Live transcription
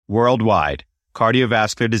Worldwide,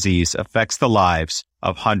 cardiovascular disease affects the lives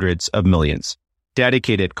of hundreds of millions.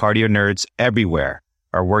 Dedicated cardio nerds everywhere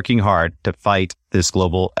are working hard to fight this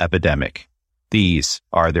global epidemic. These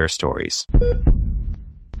are their stories.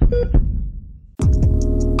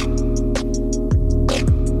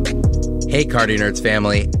 Hey Cardio Nerds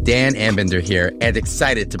family, Dan Ambinder here, and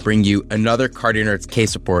excited to bring you another Cardio Nerds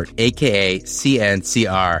case report, aka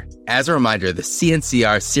CNCR. As a reminder, the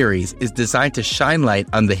CNCR series is designed to shine light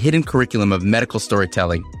on the hidden curriculum of medical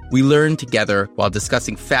storytelling. We learn together while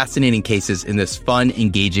discussing fascinating cases in this fun,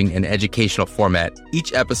 engaging, and educational format.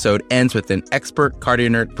 Each episode ends with an expert cardio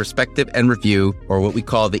nerd perspective and review, or what we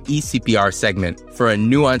call the eCPR segment, for a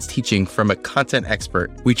nuanced teaching from a content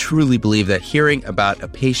expert. We truly believe that hearing about a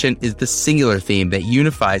patient is the singular theme that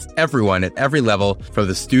unifies everyone at every level, from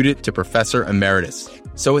the student to professor emeritus.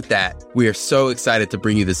 So with that, we are so excited to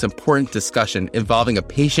bring you this important discussion involving a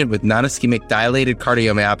patient with non-ischemic dilated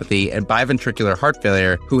cardiomyopathy and biventricular heart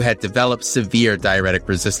failure who had developed severe diuretic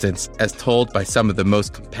resistance, as told by some of the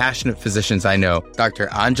most compassionate physicians I know, Dr.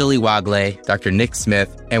 Anjali Wagle, Dr. Nick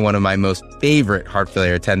Smith, and one of my most favorite heart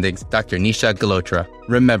failure attendings, Dr. Nisha Galotra.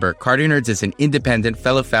 Remember, Cardio Nerds is an independent,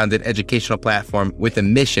 fellow-founded educational platform with a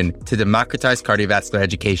mission to democratize cardiovascular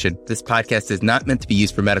education. This podcast is not meant to be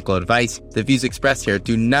used for medical advice. The views expressed here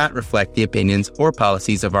do not reflect the opinions or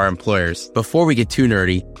policies of our employers. Before we get too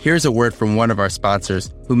nerdy, here's a word from one of our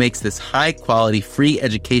sponsors who makes this high-quality, free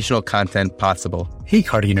educational content possible. Hey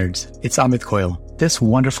Cardio Nerds, it's Amit Koil. This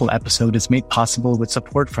wonderful episode is made possible with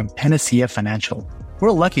support from Panacea Financial.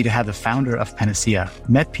 We're lucky to have the founder of Panacea,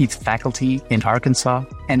 MedPeds faculty in Arkansas,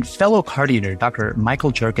 and fellow cardio nerd Dr. Michael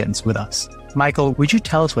Jergens with us. Michael, would you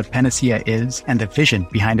tell us what Panacea is and the vision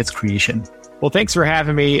behind its creation? Well, thanks for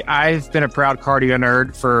having me. I've been a proud cardio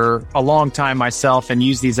nerd for a long time myself and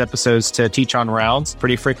use these episodes to teach on rounds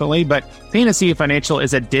pretty frequently. But Panacea Financial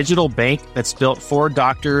is a digital bank that's built for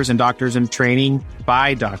doctors and doctors in training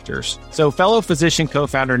by doctors. So fellow physician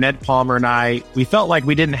co-founder Ned Palmer and I, we felt like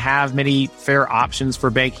we didn't have many fair options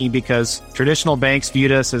for banking because traditional banks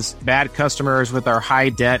viewed us as bad customers with our high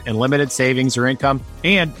debt and limited savings or income.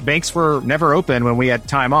 And banks were never open when we had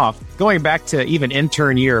time off. Going back to even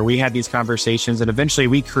intern year, we had these conversations and eventually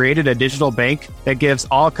we created a digital bank that gives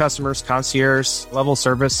all customers concierge level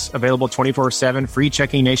service available 24/7, free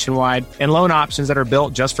checking nationwide, and loan options that are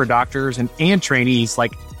built just for doctors and trainees,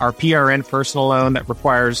 like our PRN personal loan that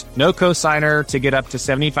requires no cosigner to get up to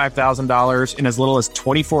 $75,000 in as little as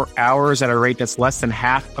 24 hours at a rate that's less than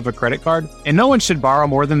half of a credit card. And no one should borrow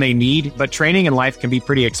more than they need, but training in life can be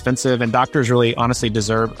pretty expensive and doctors really honestly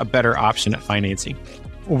deserve a better option at financing.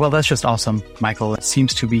 Well, that's just awesome, Michael. It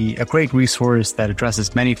seems to be a great resource that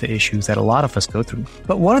addresses many of the issues that a lot of us go through.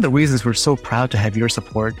 But one of the reasons we're so proud to have your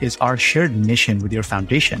support is our shared mission with your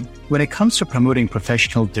foundation when it comes to promoting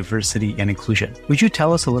professional diversity and inclusion. Would you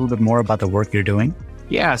tell us a little bit more about the work you're doing?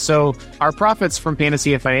 Yeah, so our profits from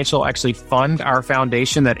Panacea Financial actually fund our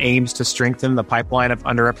foundation that aims to strengthen the pipeline of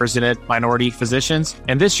underrepresented minority physicians.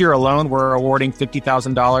 And this year alone, we're awarding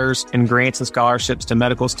 $50,000 in grants and scholarships to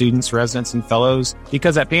medical students, residents, and fellows.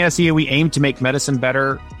 Because at Panacea, we aim to make medicine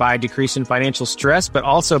better by decreasing financial stress, but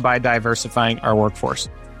also by diversifying our workforce.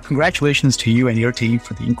 Congratulations to you and your team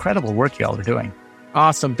for the incredible work y'all are doing.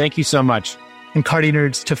 Awesome. Thank you so much. And Cardio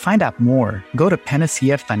Nerds, to find out more, go to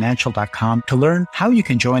panaceafinancial.com to learn how you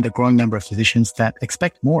can join the growing number of physicians that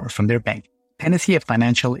expect more from their bank. Panacea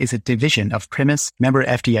Financial is a division of Primis, member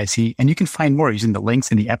FDIC, and you can find more using the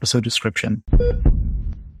links in the episode description.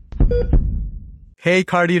 Hey,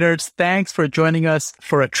 Cardio Nerds, thanks for joining us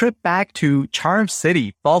for a trip back to Charm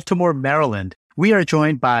City, Baltimore, Maryland. We are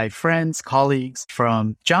joined by friends, colleagues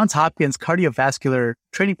from Johns Hopkins Cardiovascular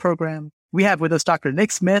Training Program. We have with us Dr. Nick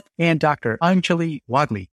Smith and Dr. Anjali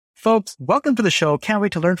Wagle. Folks, welcome to the show. Can't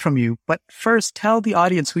wait to learn from you. But first, tell the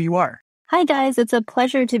audience who you are. Hi guys, it's a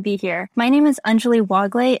pleasure to be here. My name is Anjali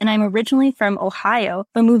Wagle and I'm originally from Ohio,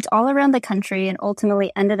 but moved all around the country and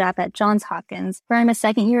ultimately ended up at Johns Hopkins, where I'm a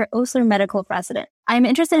second-year Osler medical resident. I'm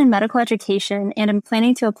interested in medical education and I'm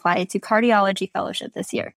planning to apply to cardiology fellowship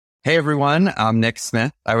this year. Hey everyone, I'm Nick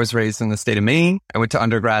Smith. I was raised in the state of Maine. I went to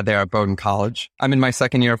undergrad there at Bowdoin College. I'm in my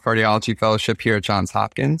second year of cardiology fellowship here at Johns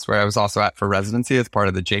Hopkins, where I was also at for residency as part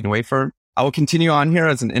of the Janeway firm. I will continue on here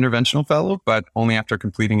as an interventional fellow, but only after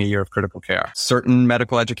completing a year of critical care. Certain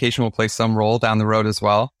medical education will play some role down the road as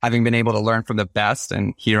well, having been able to learn from the best,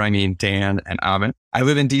 and here I mean Dan and Amit. I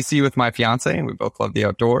live in DC with my fiance, and we both love the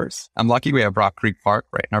outdoors. I'm lucky we have Rock Creek Park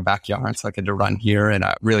right in our backyard, so I get to run here in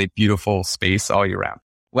a really beautiful space all year round.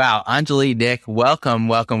 Wow, Anjali, Nick, welcome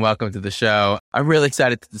to the show. I'm really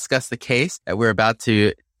excited to discuss the case that we're about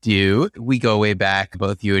to do. We go way back.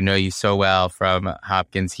 Both of you know you so well from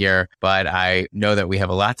Hopkins here, but I know that we have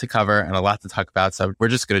a lot to cover and a lot to talk about. So we're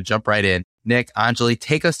just going to jump right in. Nick, Anjali,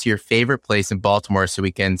 take us to your favorite place in Baltimore so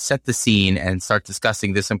we can set the scene and start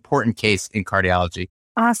discussing this important case in cardiology.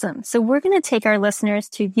 Awesome. So we're going to take our listeners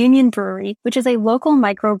to Union Brewery, which is a local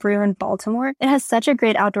microbrew in Baltimore. It has such a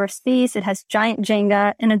great outdoor space. It has giant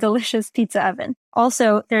Jenga and a delicious pizza oven.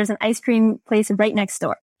 Also, there's an ice cream place right next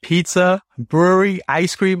door. Pizza, brewery,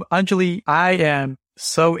 ice cream. Anjali, I am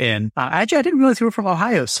so in. Actually, I didn't realize you were from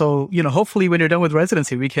Ohio. So, hopefully when you're done with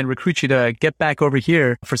residency, we can recruit you to get back over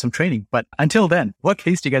here for some training. But until then, what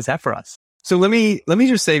case do you guys have for us? So let me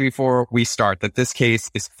just say before we start that this case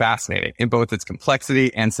is fascinating in both its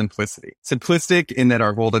complexity and simplicity. Simplistic in that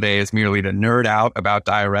our goal today is merely to nerd out about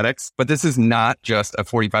diuretics, but this is not just a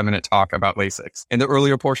 45-minute talk about Lasix. In the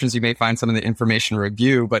earlier portions, you may find some of the information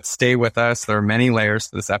review, but stay with us. There are many layers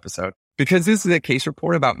to this episode. Because this is a case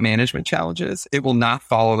report about management challenges, it will not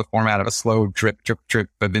follow the format of a slow drip, drip, drip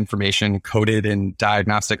of information coded in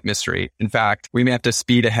diagnostic mystery. In fact, we may have to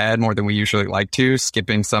speed ahead more than we usually like to,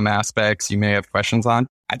 skipping some aspects you may have questions on.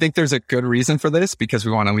 I think there's a good reason for this because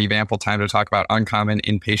we want to leave ample time to talk about uncommon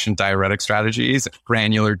inpatient diuretic strategies,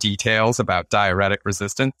 granular details about diuretic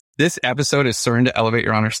resistance. This episode is certain to elevate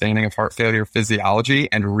your understanding of heart failure physiology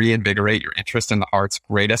and reinvigorate your interest in the heart's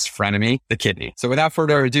greatest frenemy, the kidney. So without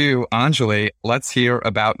further ado, Anjali, let's hear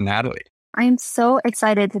about Natalie. I am so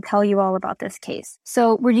excited to tell you all about this case.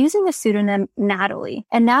 So we're using the pseudonym Natalie,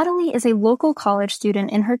 and Natalie is a local college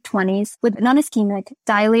student in her 20s with non-ischemic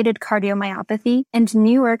dilated cardiomyopathy and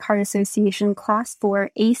New York Heart Association Class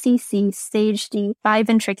 4 ACC Stage D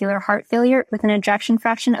biventricular heart failure with an ejection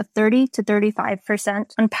fraction of 30 to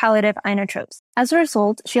 35% on palliative inotropes. As a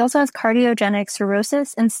result, she also has cardiogenic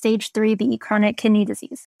cirrhosis and stage 3B chronic kidney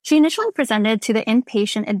disease. She initially presented to the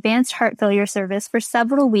inpatient advanced heart failure service for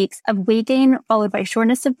several weeks of weight gain, followed by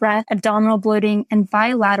shortness of breath, abdominal bloating, and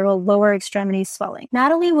bilateral lower extremity swelling.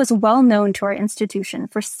 Natalie was well known to our institution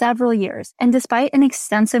for several years, and despite an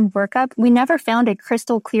extensive workup, we never found a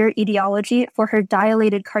crystal clear etiology for her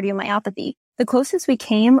dilated cardiomyopathy. The closest we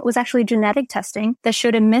came was actually genetic testing that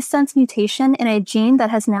showed a missense mutation in a gene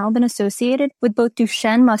that has now been associated with both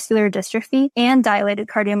Duchenne muscular dystrophy and dilated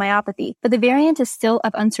cardiomyopathy, but the variant is still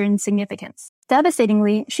of uncertain significance.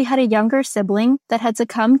 Devastatingly, she had a younger sibling that had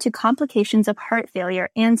succumbed to complications of heart failure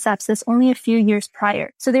and sepsis only a few years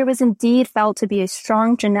prior, so there was indeed felt to be a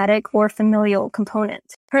strong genetic or familial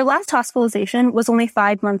component. Her last hospitalization was only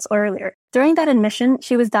 5 months earlier. During that admission,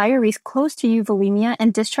 she was diuresed close to euvolemia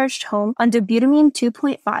and discharged home on dobutamine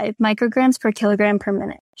 2.5 micrograms per kilogram per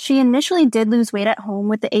minute. She initially did lose weight at home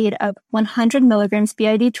with the aid of 100 milligrams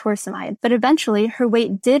BID torsemide, but eventually her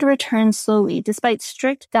weight did return slowly despite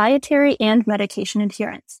strict dietary and medication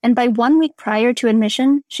adherence. And by 1 week prior to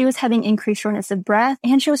admission, she was having increased shortness of breath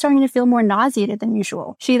and she was starting to feel more nauseated than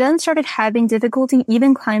usual. She then started having difficulty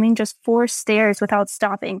even climbing just 4 stairs without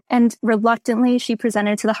stopping, and reluctantly she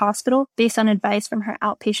presented to the hospital based on advice from her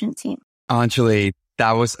outpatient team. Anjali,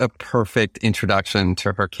 that was a perfect introduction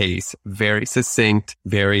to her case. Very succinct,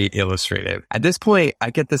 very illustrative. At this point,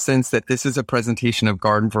 I get the sense that this is a presentation of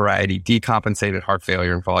garden variety decompensated heart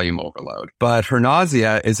failure and volume overload. But her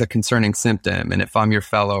nausea is a concerning symptom. And if I'm your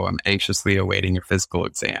fellow, I'm anxiously awaiting your physical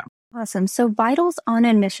exam. Awesome. So vitals on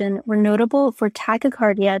admission were notable for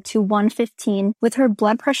tachycardia to 115, with her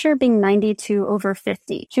blood pressure being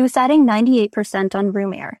 92/50. She was satting 98% on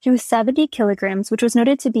room air. She was 70 kilograms, which was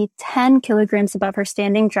noted to be 10 kilograms above her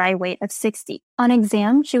standing dry weight of 60. On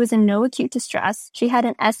exam, she was in no acute distress. She had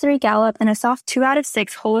an S3 gallop and a soft 2 out of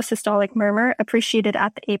 6 holosystolic murmur appreciated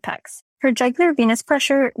at the apex. Her jugular venous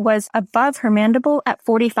pressure was above her mandible at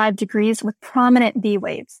 45 degrees with prominent V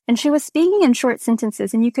waves. And she was speaking in short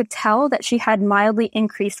sentences, and you could tell that she had mildly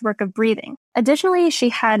increased work of breathing. Additionally, she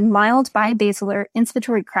had mild bibasilar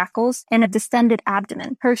inspiratory crackles and a distended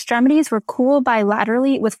abdomen. Her extremities were cool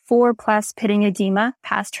bilaterally with 4+ pitting edema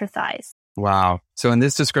past her thighs. Wow. So in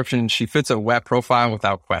this description, she fits a wet profile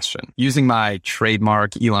without question. Using my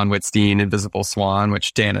trademark Elon Wittstein Invisible Swan,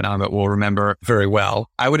 which Dan and Amit will remember very well,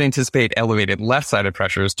 I would anticipate elevated left-sided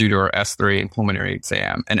pressures due to her S3 and pulmonary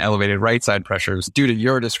exam, and elevated right-side pressures due to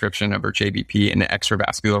your description of her JBP and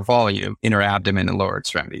extravascular volume in her abdomen and lower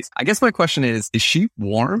extremities. I guess my question is she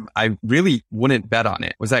warm? I really wouldn't bet on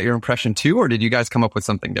it. Was that your impression too, or did you guys come up with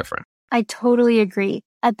something different? I totally agree.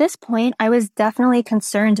 At this point, I was definitely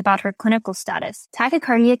concerned about her clinical status.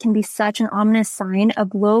 Tachycardia can be such an ominous sign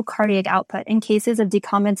of low cardiac output in cases of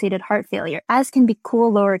decompensated heart failure, as can be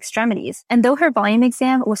cool lower extremities. And though her volume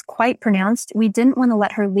exam was quite pronounced, we didn't want to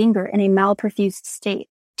let her linger in a malperfused state.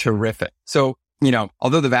 Terrific. So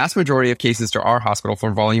Although the vast majority of cases to our hospital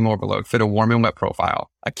for volume overload fit a warm and wet profile,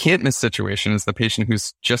 a can't miss situation is the patient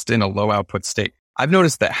who's just in a low output state. I've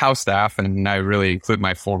noticed that house staff, and I really include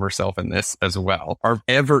my former self in this as well, are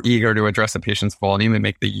ever eager to address a patient's volume and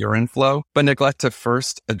make the urine flow, but neglect to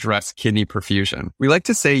first address kidney perfusion. We like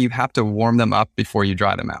to say you have to warm them up before you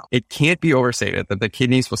dry them out. It can't be overstated that the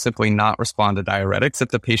kidneys will simply not respond to diuretics if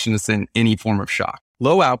the patient is in any form of shock.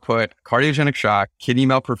 Low output, cardiogenic shock, kidney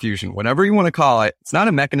malperfusion, whatever you want to call it, it's not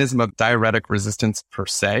a mechanism of diuretic resistance per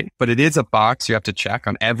se, but it is a box you have to check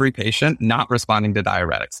on every patient not responding to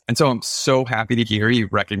diuretics. And so I'm so happy to hear you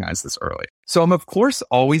recognize this early. So I'm, of course,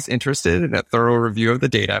 always interested in a thorough review of the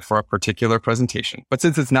data for a particular presentation. But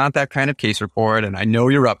since it's not that kind of case report, and I know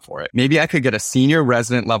you're up for it, maybe I could get a senior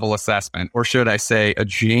resident level assessment, or should I say a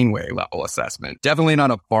Janeway level assessment? Definitely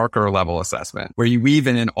not a Barker level assessment, where you weave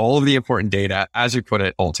in all of the important data as you put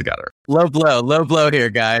it all together. Low blow here,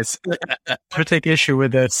 guys. I take issue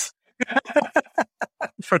with this.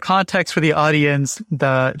 For context for the audience,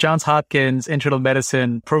 the Johns Hopkins Internal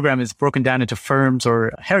Medicine program is broken down into firms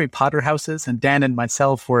or Harry Potter houses. And Dan and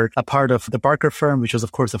myself were a part of the Barker firm, which was,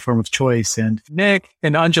 of course, the firm of choice. And Nick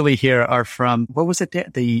and Anjali here are from, what was it?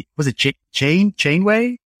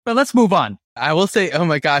 Janeway? But let's move on. I will say, oh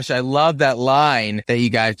my gosh, I love that line that you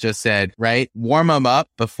guys just said, right? Warm them up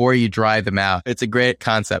before you dry them out. It's a great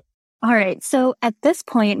concept. All right. So at this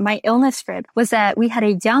point, my illness script was that we had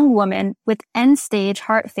a young woman with end-stage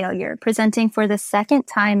heart failure presenting for the second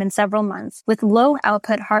time in several months with low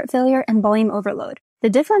output heart failure and volume overload. The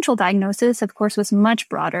differential diagnosis, of course, was much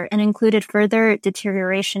broader and included further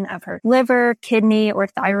deterioration of her liver, kidney, or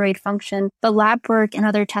thyroid function, but lab work and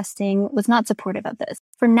other testing was not supportive of this.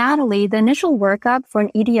 For Natalie, the initial workup for an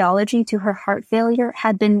etiology to her heart failure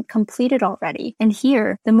had been completed already. And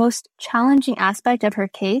here, the most challenging aspect of her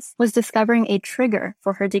case was discovering a trigger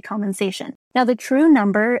for her decompensation. Now, the true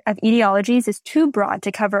number of etiologies is too broad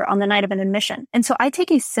to cover on the night of an admission. And so I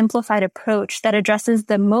take a simplified approach that addresses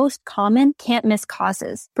the most common can't-miss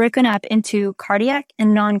causes, broken up into cardiac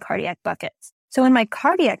and non-cardiac buckets. So in my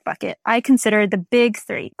cardiac bucket, I consider the big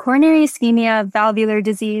three: coronary ischemia, valvular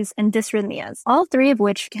disease, and dysrhythmias, all three of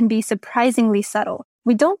which can be surprisingly subtle.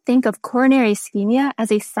 We don't think of coronary ischemia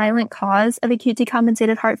as a silent cause of acute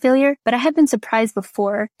decompensated heart failure, but I have been surprised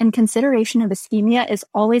before, and consideration of ischemia is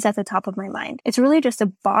always at the top of my mind. It's really just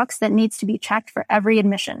a box that needs to be checked for every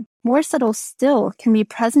admission. More subtle still can be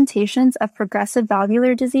presentations of progressive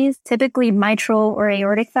valvular disease, typically mitral or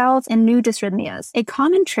aortic valves, and new dysrhythmias. A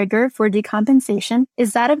common trigger for decompensation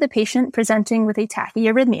is that of the patient presenting with a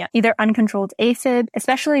tachyarrhythmia, either uncontrolled AFib,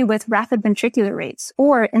 especially with rapid ventricular rates,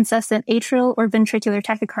 or incessant atrial or ventricular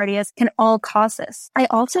tachycardias can all cause this. I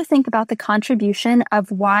also think about the contribution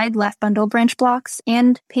of wide left bundle branch blocks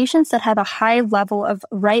and patients that have a high level of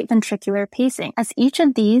right ventricular pacing, as each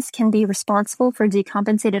of these can be responsible for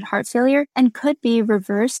decompensated heart failure and could be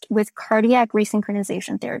reversed with cardiac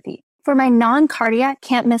resynchronization therapy. For my non-cardiac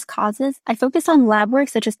can't-miss causes, I focus on lab work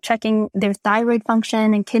such as checking their thyroid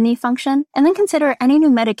function and kidney function, and then consider any new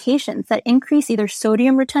medications that increase either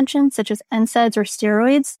sodium retention, such as NSAIDs or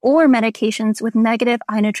steroids, or medications with negative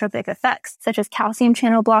inotropic effects, such as calcium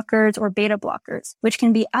channel blockers or beta blockers, which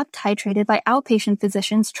can be up-titrated by outpatient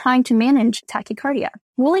physicians trying to manage tachycardia.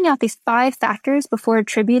 Ruling out these 5 factors before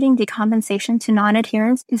attributing decompensation to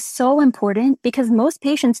non-adherence is so important because most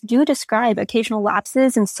patients do describe occasional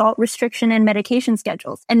lapses in salt restriction and medication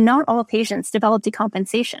schedules, and not all patients develop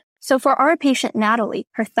decompensation. So for our patient Natalie,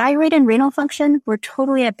 her thyroid and renal function were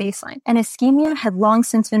totally at baseline, and ischemia had long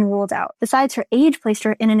since been ruled out. Besides, her age placed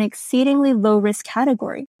her in an exceedingly low-risk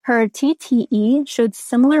category. Her TTE showed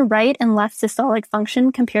similar right and left systolic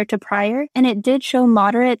function compared to prior, and it did show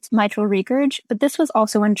moderate mitral regurg, but this was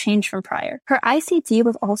also unchanged from prior. Her ICD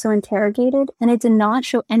was also interrogated, and it did not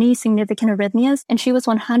show any significant arrhythmias, and she was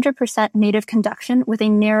 100% native conduction with a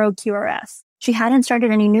narrow QRS. She hadn't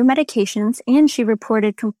started any new medications, and she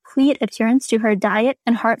reported complete adherence to her diet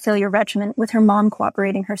and heart failure regimen, with her mom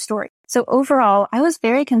cooperating her story. So overall, I was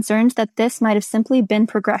very concerned that this might have simply been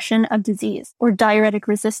progression of disease or diuretic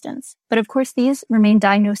resistance. But of course, these remain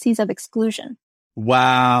diagnoses of exclusion.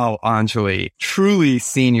 Wow, Anjali, truly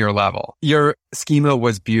senior level. Your schema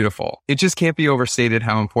was beautiful. It just can't be overstated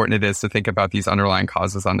how important it is to think about these underlying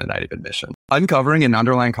causes on the night of admission. Uncovering an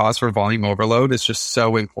underlying cause for volume overload is just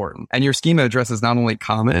so important. And your schema addresses not only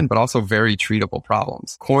common, but also very treatable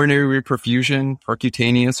problems. Coronary reperfusion,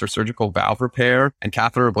 percutaneous or surgical valve repair, and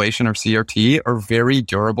catheter ablation or CRT are very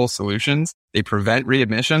durable solutions. They prevent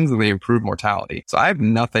readmissions and they improve mortality. So I have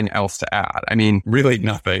nothing else to add. I mean, really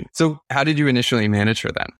nothing. So how did you initially manage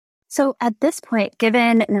her then? So at this point,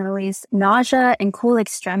 given Natalie's nausea and cool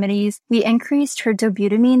extremities, we increased her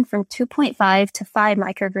dobutamine from 2.5 to 5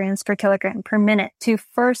 micrograms per kilogram per minute to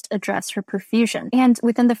first address her perfusion. And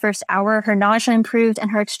within the first hour, her nausea improved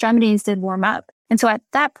and her extremities did warm up. And so at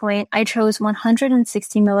that point, I chose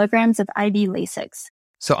 160 milligrams of IV Lasix.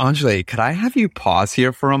 So Anjali, could I have you pause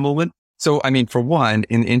here for a moment? So, for one,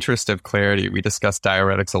 in the interest of clarity, we discussed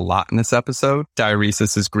diuretics a lot in this episode.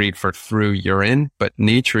 Diuresis is great for through urine, but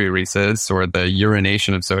natriuresis, or the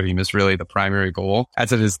urination of sodium, is really the primary goal,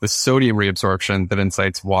 as it is the sodium reabsorption that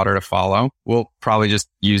incites water to follow. We'll probably just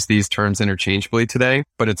use these terms interchangeably today,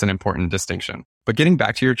 but it's an important distinction. But getting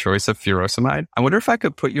back to your choice of furosemide, I wonder if I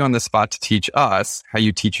could put you on the spot to teach us how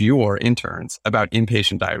you teach your interns about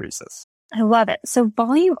inpatient diuresis. I love it. So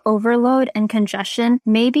volume overload and congestion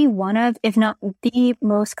may be one of, if not the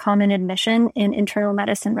most common admission in internal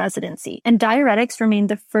medicine residency. And diuretics remain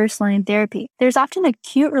the first line therapy. There's often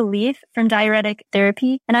acute relief from diuretic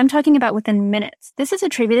therapy, and I'm talking about within minutes. This is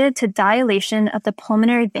attributed to dilation of the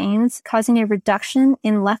pulmonary veins, causing a reduction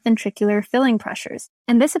in left ventricular filling pressures.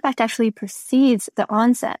 And this effect actually precedes the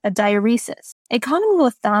onset of diuresis. A common rule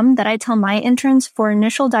of thumb that I tell my interns for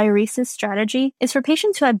initial diuresis strategy is for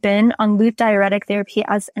patients who have been on loop diuretic therapy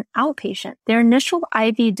as an outpatient, their initial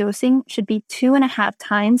IV dosing should be 2.5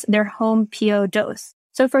 times their home PO dose.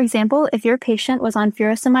 So for example, if your patient was on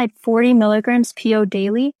furosemide 40 milligrams PO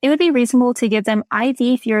daily, it would be reasonable to give them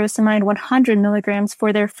IV furosemide 100 milligrams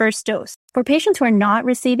for their first dose. For patients who are not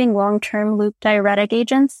receiving long-term loop diuretic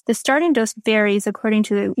agents, the starting dose varies according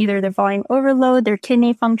to either their volume overload, their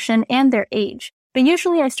kidney function, and their age. But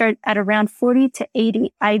usually I start at around 40 to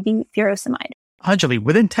 80 IV furosemide. Anjali,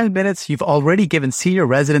 within 10 minutes, you've already given senior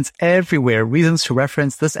residents everywhere reasons to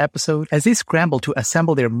reference this episode as they scramble to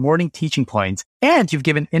assemble their morning teaching points. And you've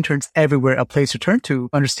given interns everywhere a place to turn to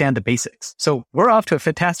understand the basics. So we're off to a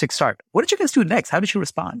fantastic start. What did you guys do next? How did you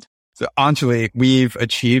respond? So Anjali, we've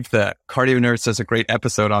achieved the Cardio Nerds does a great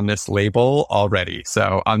episode on this label already.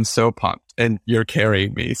 So I'm so pumped and you're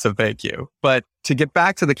carrying me. So thank you. But to get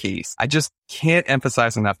back to the case, I just can't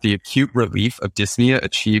emphasize enough the acute relief of dyspnea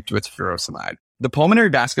achieved with furosemide. The pulmonary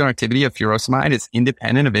vascular activity of furosemide is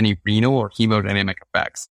independent of any renal or hemodynamic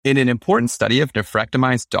effects. In an important study of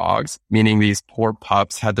nephrectomized dogs, meaning these poor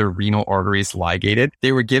pups had their renal arteries ligated,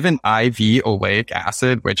 they were given IV oleic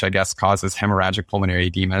acid, which I guess causes hemorrhagic pulmonary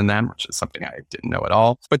edema in them, which is something I didn't know at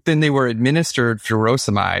all. But then they were administered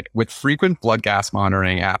furosemide with frequent blood gas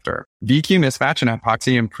monitoring after. VQ mismatch and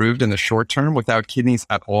hypoxia improved in the short term without kidneys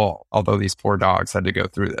at all, although these poor dogs had to go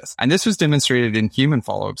through this. And this was demonstrated in human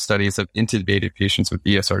follow-up studies of intubated patients with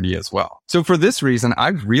ESRD as well. So for this reason, I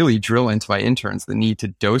really drill into my interns the need to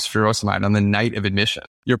dose furosemide on the night of admission.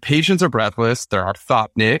 Your patients are breathless, they're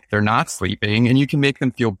orthopnic, they're not sleeping, and you can make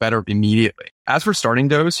them feel better immediately. As for starting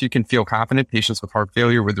dose, you can feel confident patients with heart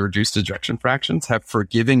failure with reduced ejection fractions have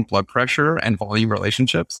forgiving blood pressure and volume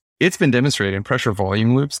relationships. It's been demonstrated in pressure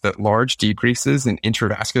volume loops that large decreases in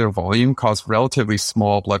intravascular volume cause relatively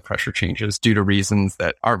small blood pressure changes due to reasons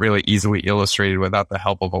that aren't really easily illustrated without the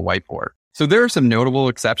help of a whiteboard. So there are some notable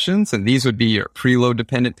exceptions, and these would be your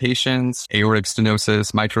preload-dependent patients, aortic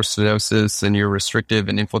stenosis, mitral stenosis, and your restrictive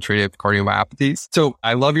and infiltrative cardiomyopathies. So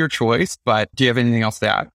I love your choice, but do you have anything else to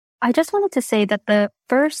add? I just wanted to say that the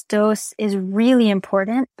first dose is really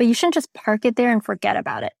important, but you shouldn't just park it there and forget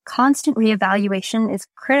about it. Constant reevaluation is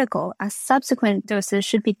critical, as subsequent doses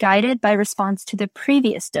should be guided by response to the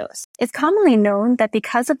previous dose. It's commonly known that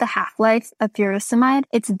because of the half-life of furosemide,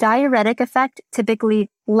 its diuretic effect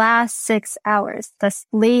typically lasts 6 hours, thus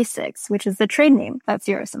Lasix, which is the trade name of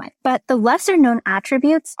furosemide. But the lesser known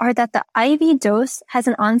attributes are that the IV dose has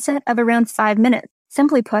an onset of around 5 minutes.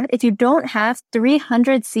 Simply put, if you don't have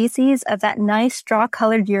 300 cc's of that nice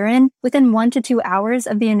straw-colored urine within 1 to 2 hours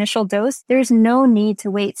of the initial dose, there's no need to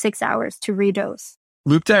wait 6 hours to redose.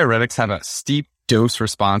 Loop diuretics have a steep dose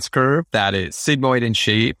response curve that is sigmoid in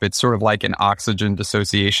shape. It's sort of like an oxygen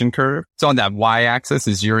dissociation curve. So on that y-axis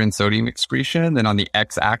is urine sodium excretion, and on the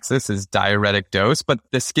x-axis is diuretic dose, but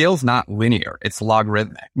the scale's not linear. It's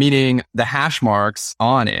logarithmic, meaning the hash marks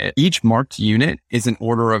on it, each marked unit is an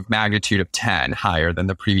order of magnitude of 10 higher than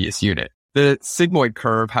the previous unit. The sigmoid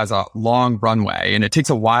curve has a long runway and it takes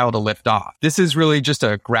a while to lift off. This is really just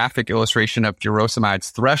a graphic illustration of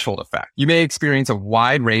furosemide's threshold effect. You may experience a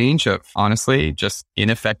wide range of, honestly, just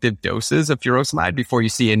ineffective doses of furosemide before you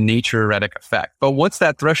see a natriuretic effect. But once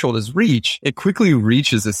that threshold is reached, it quickly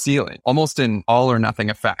reaches a ceiling, almost an all or nothing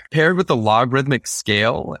effect. Paired with the logarithmic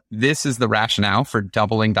scale, this is the rationale for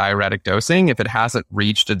doubling diuretic dosing if it hasn't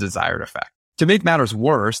reached a desired effect. To make matters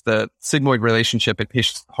worse, the sigmoid relationship in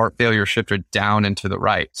patients' heart failure shifted down and to the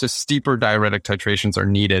right. So steeper diuretic titrations are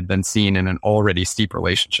needed than seen in an already steep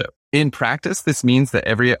relationship. In practice, this means that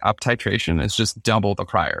every up titration is just double the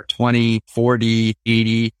prior, 20, 40,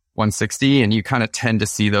 80, 160, and you kind of tend to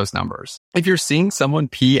see those numbers. If you're seeing someone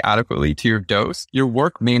pee adequately to your dose, your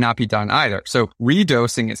work may not be done either. So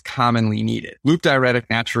redosing is commonly needed. Loop diuretic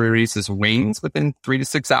natriuresis wanes within 3 to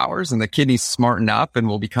 6 hours, and the kidneys smarten up and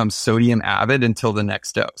will become sodium avid until the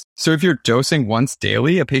next dose. So if you're dosing once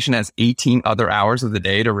daily, a patient has 18 other hours of the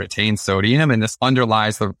day to retain sodium, and this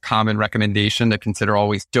underlies the common recommendation to consider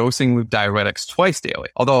always dosing loop diuretics twice daily.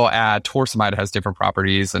 Although I'll add torsemide has different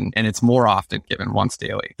properties, and it's more often given once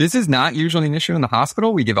daily. This is not usually an issue in the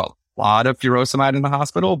hospital. We give a lot of furosemide in the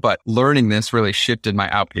hospital, but learning this really shifted my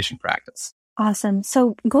outpatient practice. Awesome.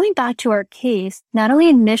 So going back to our case, Natalie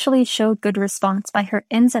initially showed good response by her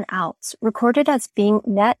ins and outs, recorded as being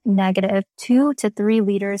net negative 2 to 3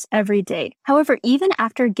 liters every day. However, even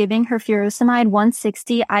after giving her furosemide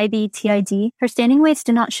 160 IV TID, her standing weights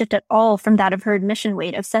did not shift at all from that of her admission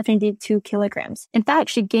weight of 72 kilograms. In fact,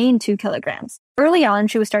 she gained 2 kilograms. Early on,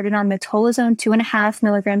 she was started on metolazone 2.5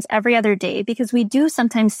 milligrams every other day because we do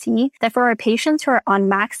sometimes see that for our patients who are on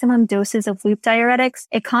maximum doses of loop diuretics,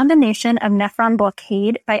 a combination of nephron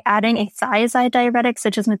blockade by adding a thiazide diuretic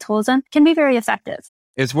such as metolazone can be very effective.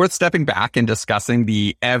 It's worth stepping back and discussing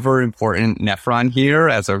the ever important nephron here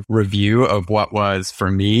as a review of what was, for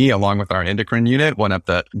me, along with our endocrine unit, one of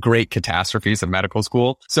the great catastrophes of medical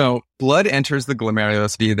school. So blood enters the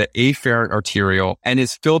glomerulus via the afferent arteriole and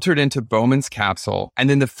is filtered into Bowman's capsule. And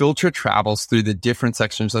then the filtrate travels through the different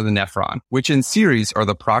sections of the nephron, which in series are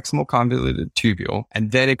the proximal convoluted tubule.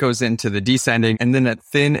 And then it goes into the descending and then the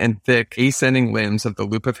thin and thick ascending limbs of the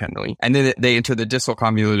loop of Henle. And then they enter the distal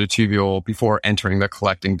convoluted tubule before entering the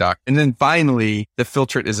collecting duct. And then finally, the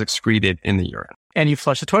filtrate is excreted in the urine. And you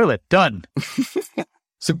flush the toilet. Done.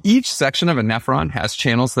 So each section of a nephron has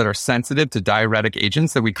channels that are sensitive to diuretic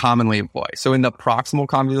agents that we commonly employ. So in the proximal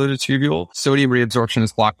convoluted tubule, sodium reabsorption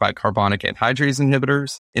is blocked by carbonic anhydrase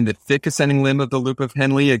inhibitors. In the thick ascending limb of the loop of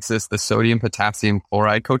Henle exists the sodium potassium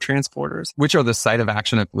chloride cotransporters, which are the site of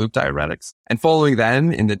action of loop diuretics. And following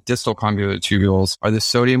them, in the distal convoluted tubules, are the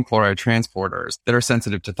sodium chloride transporters that are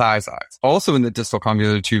sensitive to thiazides. Also in the distal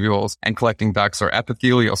convoluted tubules and collecting ducts are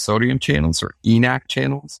epithelial sodium channels, or ENaC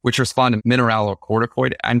channels, which respond to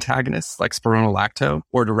mineralocorticoid antagonists like spironolactone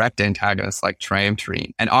or direct antagonists like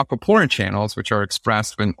triamterene, and aquaporin channels, which are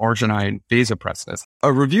expressed when arginine vasopressinase.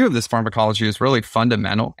 A review of this pharmacology is really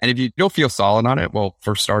fundamental, and if you don't feel solid on it, well,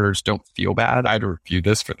 for starters, don't feel bad. I'd review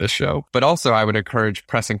this for this show, but also I would encourage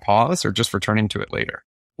pressing pause or just returning to it later.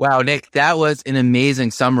 Wow, Nick, that was an amazing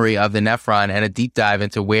summary of the nephron and a deep dive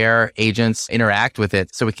into where agents interact with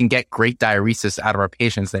it so we can get great diuresis out of our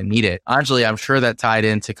patients that need it. Anjali, I'm sure that tied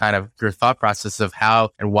into kind of your thought process of how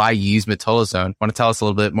and why you use metolazone. Want to tell us a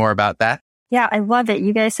little bit more about that? Yeah, I love it.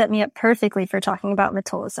 You guys set me up perfectly for talking about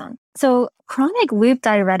metolazone. So chronic loop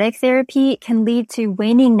diuretic therapy can lead to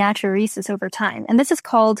waning natriuresis over time. And this is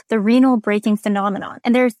called the renal braking phenomenon.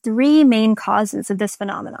 And there are 3 main causes of this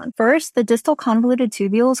phenomenon. First, the distal convoluted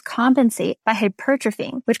tubules compensate by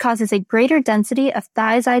hypertrophying, which causes a greater density of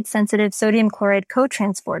thiazide-sensitive sodium chloride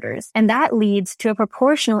cotransporters. And that leads to a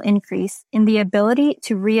proportional increase in the ability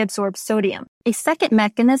to reabsorb sodium. A second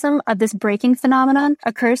mechanism of this braking phenomenon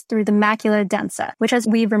occurs through the macula densa, which, as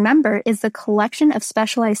we remember, is the collection of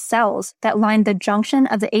specialized cells that line the junction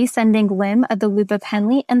of the ascending limb of the loop of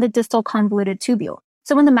Henle and the distal convoluted tubule.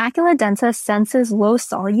 So when the macula densa senses low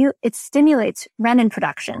solute, it stimulates renin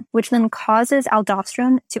production, which then causes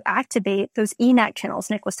aldosterone to activate those ENaC channels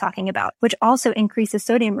Nick was talking about, which also increases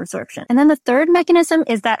sodium resorption. And then the third mechanism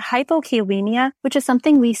is that hypokalemia, which is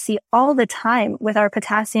something we see all the time with our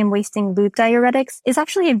potassium-wasting loop diuretics, is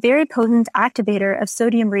actually a very potent activator of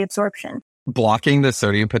sodium reabsorption. Blocking the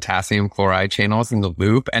sodium potassium chloride channels in the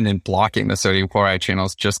loop and then blocking the sodium chloride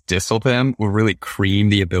channels just distal them will really cream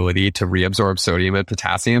the ability to reabsorb sodium and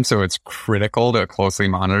potassium. So it's critical to closely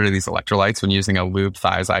monitor these electrolytes when using a loop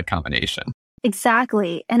thiazide combination.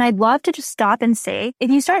 Exactly. And I'd love to just stop and say, if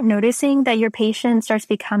you start noticing that your patient starts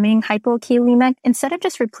becoming hypokalemic, instead of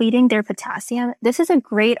just repleting their potassium, this is a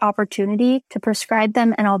great opportunity to prescribe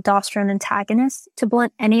them an aldosterone antagonist to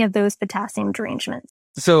blunt any of those potassium derangements.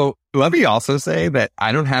 So let me also say that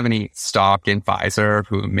I don't have any stock in Pfizer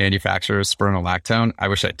who manufactures spironolactone. I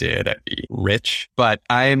wish I did. I'd be rich, but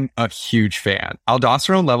I'm a huge fan.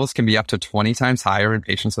 Aldosterone levels can be up to 20 times higher in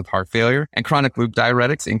patients with heart failure, and chronic loop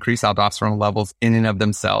diuretics increase aldosterone levels in and of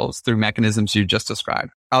themselves through mechanisms you just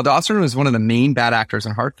described. Aldosterone is one of the main bad actors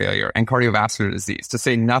in heart failure and cardiovascular disease, to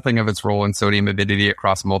say nothing of its role in sodium avidity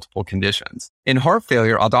across multiple conditions. In heart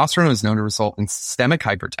failure, aldosterone is known to result in systemic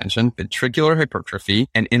hypertension, ventricular hypertrophy,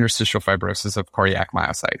 and interstitial fibrosis of cardiac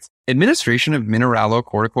myocytes. Administration of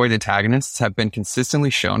mineralocorticoid antagonists have been consistently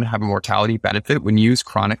shown to have a mortality benefit when used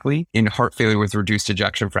chronically in heart failure with reduced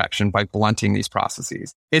ejection fraction by blunting these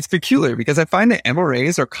processes. It's peculiar because I find that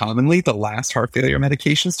MRAs are commonly the last heart failure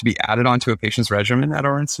medications to be added onto a patient's regimen at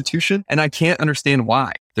our institution, and I can't understand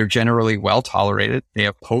why. They're generally well tolerated. They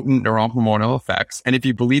have potent neurohormonal effects. And if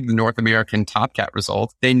you believe the North American TopCat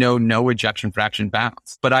results, they know no ejection fraction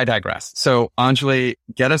bounds. But I digress. So Anjali,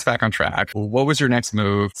 get us back on track. What was your next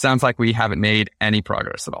move? Sounds like we haven't made any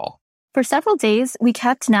progress at all. For several days, we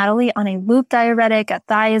kept Natalie on a loop diuretic, a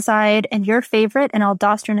thiazide, and your favorite, an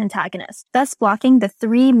aldosterone antagonist, thus blocking the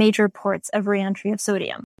three major ports of reentry of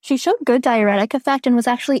sodium. She showed good diuretic effect and was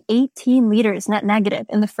actually 18 liters net negative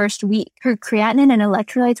in the first week. Her creatinine and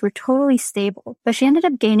electrolytes were totally stable, but she ended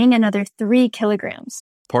up gaining another 3 kilograms.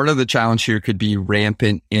 Part of the challenge here could be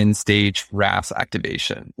rampant end-stage RAS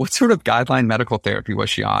activation. What sort of guideline medical therapy was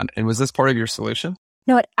she on? And was this part of your solution?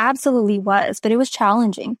 No, it absolutely was, but it was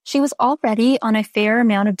challenging. She was already on a fair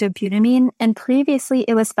amount of dobutamine, and previously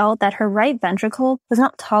it was felt that her right ventricle was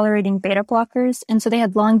not tolerating beta blockers, and so they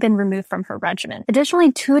had long been removed from her regimen.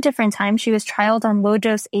 Additionally, 2 different times she was trialed on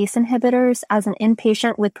low-dose ACE inhibitors as an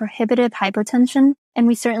inpatient with prohibitive hypertension, and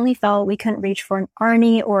we certainly felt we couldn't reach for an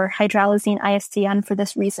ARNI or hydralazine ISTN for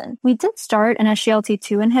this reason. We did start an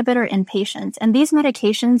SGLT2 inhibitor in patients, and these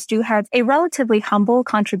medications do have a relatively humble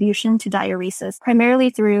contribution to diuresis, primarily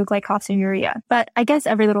through glycosynuria, but I guess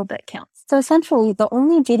every little bit counts. So essentially, the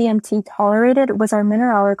only GDMT tolerated was our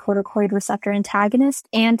mineralocorticoid receptor antagonist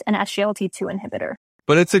and an SGLT2 inhibitor.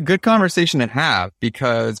 But it's a good conversation to have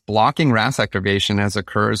because blocking RAS activation as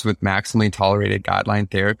occurs with maximally tolerated guideline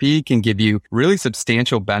therapy can give you really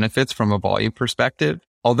substantial benefits from a volume perspective.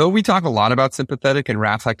 Although we talk a lot about sympathetic and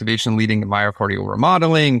RAS activation leading to myocardial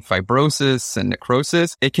remodeling, fibrosis, and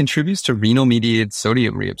necrosis, it contributes to renal-mediated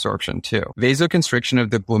sodium reabsorption too. Vasoconstriction of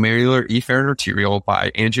the glomerular efferent arteriole by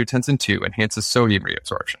angiotensin II enhances sodium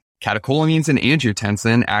reabsorption. Catecholamines and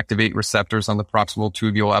angiotensin activate receptors on the proximal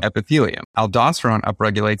tubule epithelium. Aldosterone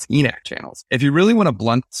upregulates ENaC channels. If you really want to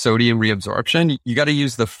blunt sodium reabsorption, you got to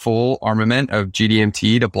use the full armament of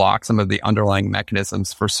GDMT to block some of the underlying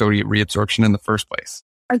mechanisms for sodium reabsorption in the first place.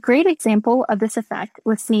 A great example of this effect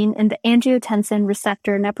was seen in the angiotensin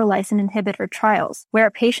receptor neprilysin inhibitor trials, where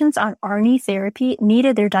patients on ARNI therapy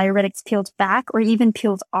needed their diuretics peeled back or even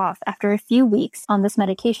peeled off after a few weeks on this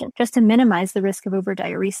medication, just to minimize the risk of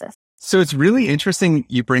overdiuresis. So it's really interesting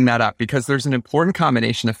you bring that up because there's an important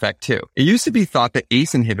combination effect too. It used to be thought that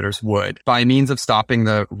ACE inhibitors would, by means of stopping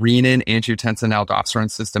the renin-angiotensin-aldosterone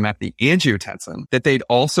system at the angiotensin, that they'd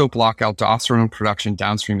also block aldosterone production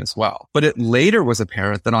downstream as well. But it later was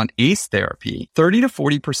apparent that on ACE therapy, 30 to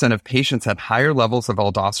 40% of patients had higher levels of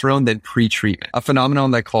aldosterone than pre-treatment, a phenomenon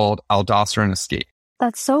they called aldosterone escape.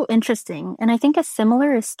 That's so interesting, and I think a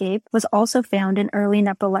similar escape was also found in early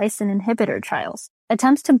neprilysin inhibitor trials.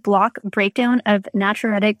 Attempts to block breakdown of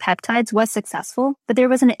natriuretic peptides was successful, but there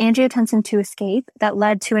was an angiotensin II escape that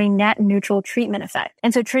led to a net neutral treatment effect.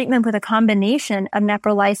 And so treatment with a combination of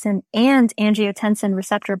neprilysin and angiotensin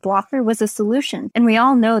receptor blocker was a solution. And we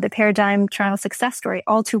all know the Paradigm trial success story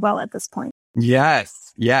all too well at this point. Yes.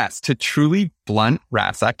 To truly blunt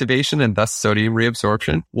RAS activation and thus sodium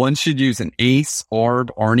reabsorption, one should use an ACE, ARB,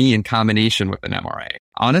 ARNI in combination with an MRA.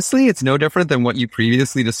 Honestly, it's no different than what you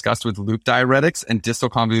previously discussed with loop diuretics and distal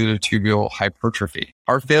convoluted tubule hypertrophy.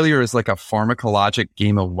 Heart failure is like a pharmacologic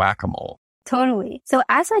game of whack-a-mole. Totally. So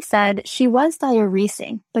as I said, she was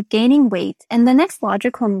diuresing, but gaining weight. And the next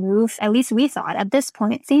logical move, at least we thought at this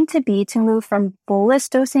point, seemed to be to move from bolus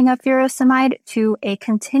dosing of furosemide to a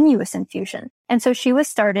continuous infusion. And so she was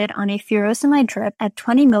started on a furosemide drip at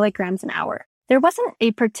 20 milligrams an hour. There wasn't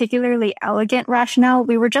a particularly elegant rationale.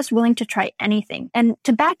 We were just willing to try anything. And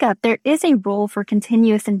to back up, there is a role for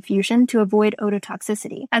continuous infusion to avoid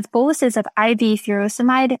ototoxicity, as boluses of IV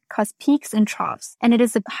furosemide cause peaks and troughs, and it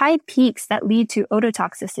is the high peaks that lead to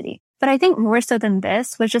ototoxicity. But I think more so than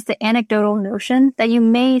this was just the anecdotal notion that you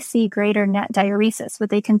may see greater net diuresis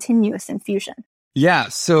with a continuous infusion. Yeah,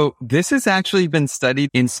 so this has actually been studied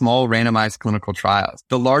in small randomized clinical trials,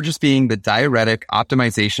 the largest being the Diuretic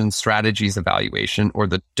Optimization Strategies Evaluation, or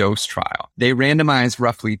the DOSE trial. They randomized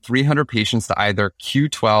roughly 300 patients to either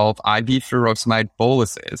Q12 IV furosemide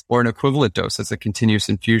boluses or an equivalent dose as a continuous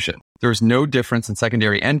infusion. There's no difference in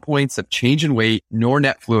secondary endpoints of change in weight, nor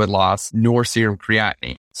net fluid loss, nor serum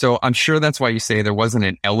creatinine. So I'm sure that's why you say there wasn't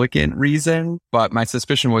an elegant reason, but my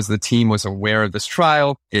suspicion was the team was aware of this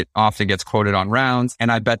trial. It often gets quoted on rounds,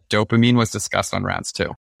 and I bet dopamine was discussed on rounds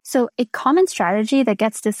too. So a common strategy that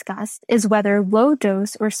gets discussed is whether low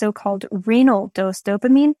dose or so-called renal dose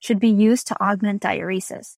dopamine should be used to augment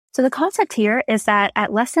diuresis. So the concept here is that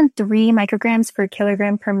at less than 3 micrograms per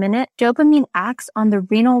kilogram per minute, dopamine acts on the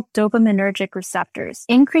renal dopaminergic receptors,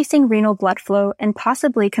 increasing renal blood flow and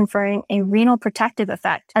possibly conferring a renal protective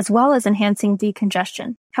effect, as well as enhancing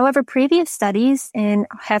decongestion. However, previous studies in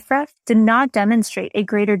HFrEF did not demonstrate a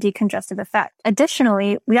greater decongestive effect.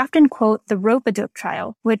 Additionally, we often quote the Rope-a-Dope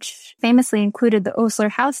trial, which famously included the Osler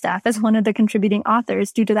House staff as one of the contributing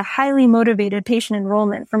authors due to the highly motivated patient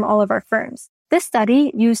enrollment from all of our firms. This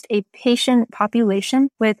study used a patient population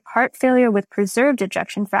with heart failure with preserved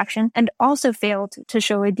ejection fraction and also failed to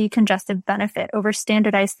show a decongestive benefit over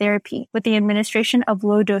standardized therapy with the administration of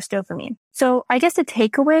low-dose dopamine. So I guess the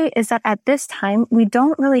takeaway is that at this time, we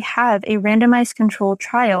don't really have a randomized controlled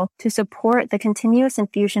trial to support the continuous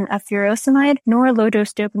infusion of furosemide nor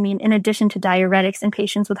low-dose dopamine in addition to diuretics in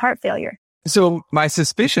patients with heart failure. So my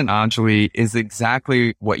suspicion, Anjali, is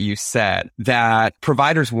exactly what you said, that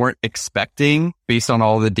providers weren't expecting, based on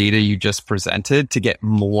all the data you just presented, to get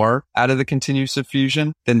more out of the continuous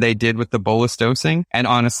infusion than they did with the bolus dosing. And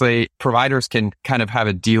honestly, providers can kind of have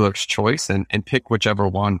a dealer's choice and pick whichever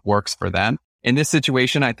one works for them. In this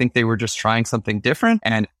situation, I think they were just trying something different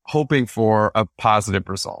and hoping for a positive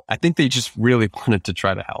result. I think they just really wanted to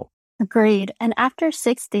try to help. Agreed. And after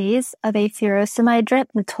 6 days of a furosemide drip,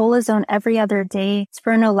 metolazone every other day,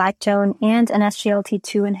 spironolactone, and an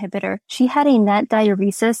SGLT2 inhibitor, she had a net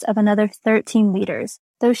diuresis of another 13 liters,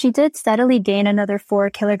 though she did steadily gain another 4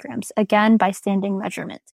 kilograms, again by standing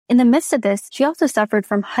measurement. In the midst of this, she also suffered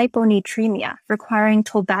from hyponatremia, requiring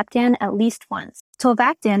tolvaptan at least once.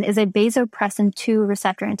 Tolvaptan is a vasopressin 2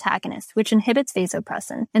 receptor antagonist, which inhibits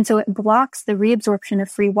vasopressin, and so it blocks the reabsorption of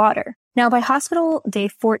free water. Now, by hospital day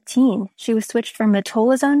 14, she was switched from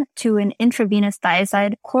metolazone to an intravenous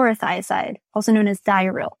thiazide, chlorothiazide, also known as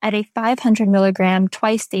Diaril, at a 500 milligram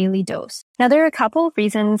twice daily dose. Now, there are a couple of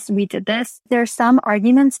reasons we did this. There are some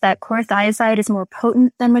arguments that chlorothiazide is more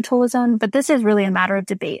potent than metolazone, but this is really a matter of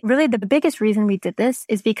debate. Really, the biggest reason we did this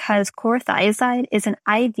is because chlorothiazide is an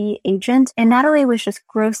IV agent, and Natalie was just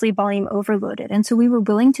grossly volume overloaded, and so we were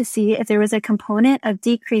willing to see if there was a component of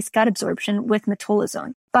decreased gut absorption with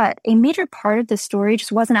metolazone. But a major part of the story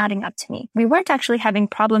just wasn't adding up to me. We weren't actually having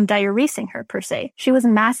problem diuresing her per se. She was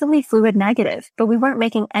massively fluid negative, but we weren't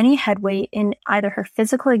making any headway in either her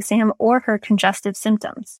physical exam or her congestive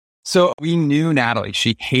symptoms. So we knew Natalie.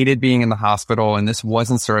 She hated being in the hospital, and this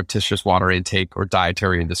wasn't surreptitious water intake or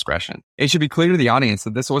dietary indiscretion. It should be clear to the audience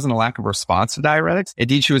that this wasn't a lack of response to diuretics.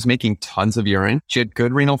 Indeed, she was making tons of urine. She had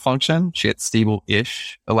good renal function. She had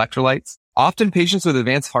stable-ish electrolytes. Often patients with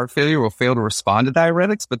advanced heart failure will fail to respond to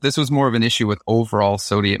diuretics, but this was more of an issue with overall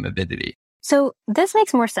sodium avidity. So this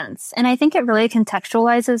makes more sense, and I think it really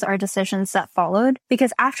contextualizes our decisions that followed,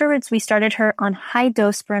 because afterwards we started her on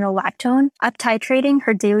high-dose spironolactone, up-titrating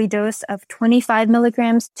her daily dose of 25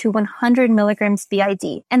 milligrams to 100 milligrams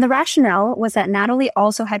BID. And the rationale was that Natalie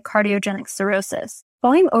also had cardiogenic cirrhosis.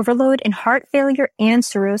 Volume overload in heart failure and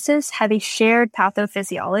cirrhosis have a shared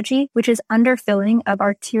pathophysiology, which is underfilling of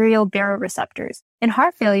arterial baroreceptors. In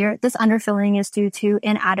heart failure, this underfilling is due to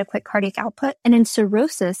inadequate cardiac output, and in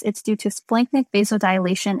cirrhosis, it's due to splanchnic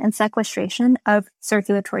vasodilation and sequestration of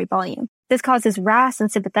circulatory volume. This causes RAS and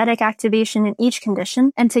sympathetic activation in each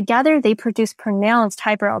condition, and together they produce pronounced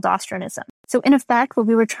hyperaldosteronism. So in effect, what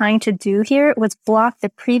we were trying to do here was block the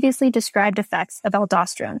previously described effects of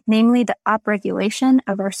aldosterone, namely the upregulation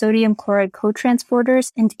of our sodium chloride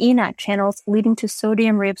cotransporters and ENaC channels leading to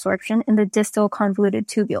sodium reabsorption in the distal convoluted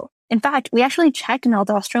tubule. In fact, we actually checked an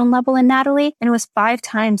aldosterone level in Natalie, and it was 5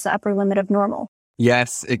 times the upper limit of normal.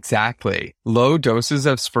 Yes, exactly. Low doses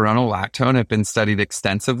of spironolactone have been studied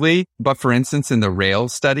extensively, but for instance, in the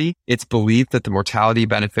RAILS study, it's believed that the mortality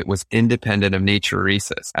benefit was independent of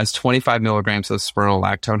natriuresis, as 25 milligrams of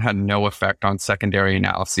spironolactone had no effect on secondary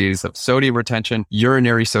analyses of sodium retention,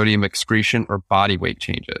 urinary sodium excretion, or body weight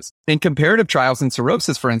changes. In comparative trials in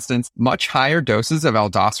cirrhosis, for instance, much higher doses of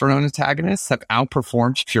aldosterone antagonists have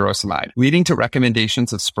outperformed furosemide, leading to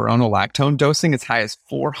recommendations of spironolactone dosing as high as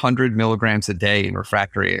 400 milligrams a day in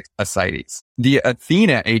refractory ascites. The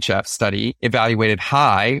Athena HF study evaluated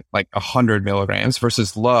high, like 100 milligrams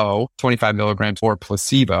versus low, 25 milligrams or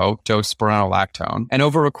placebo dose spironolactone. And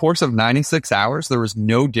over a course of 96 hours, there was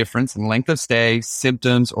no difference in length of stay,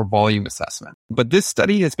 symptoms, or volume assessment. But this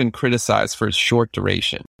study has been criticized for its short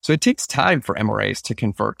duration. So it takes time for MRAs to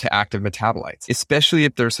convert to active metabolites, especially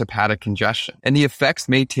if there's hepatic congestion. And the effects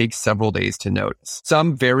may take several days to notice.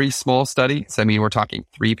 Some very small studies, we're talking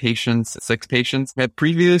 3 patients, 6 patients, have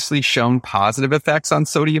previously shown positive effects on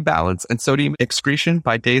sodium balance and sodium excretion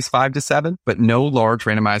by days 5 to 7, but no large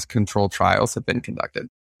randomized controlled trials have been conducted.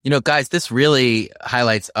 Guys, this really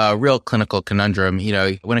highlights a real clinical conundrum.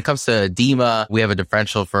 When it comes to edema, we have a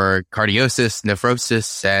differential for cardiosis,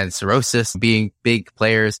 nephrosis, and cirrhosis being big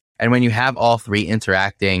players. And when you have all three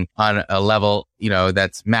interacting on a level,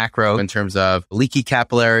 that's macro in terms of leaky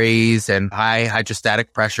capillaries and high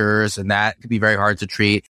hydrostatic pressures, and that could be very hard to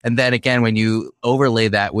treat. And then again, when you overlay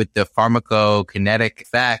that with the pharmacokinetic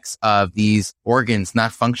effects of these organs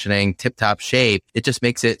not functioning tip-top shape, it just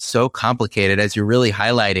makes it so complicated, as you're really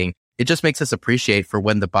highlighting. It just makes us appreciate for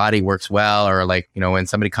when the body works well, or when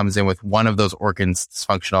somebody comes in with one of those organs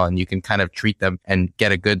dysfunctional, and you can kind of treat them and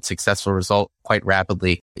get a good successful result quite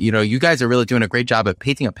rapidly. You guys are really doing a great job of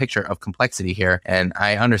painting a picture of complexity here. And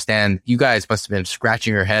I understand you guys must have been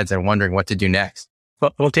scratching your heads and wondering what to do next.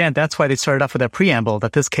 Well, Dan, that's why they started off with a preamble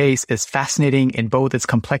that this case is fascinating in both its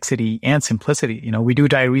complexity and simplicity. We do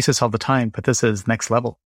diuresis all the time, but this is next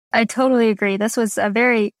level. I totally agree. This was a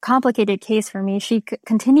very complicated case for me. She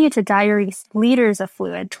continued to diurese liters of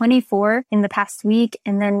fluid, 24 in the past week,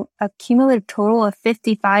 and then a cumulative total of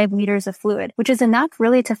 55 liters of fluid, which is enough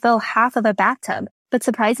really to fill half of a bathtub. But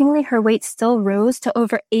surprisingly, her weight still rose to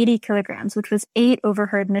over 80 kilograms, which was 8 over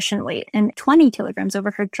her admission weight and 20 kilograms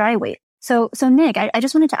over her dry weight. So Nick, I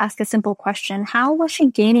just wanted to ask a simple question. How was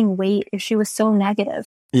she gaining weight if she was so negative?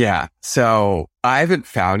 Yeah. So I haven't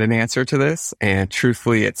found an answer to this. And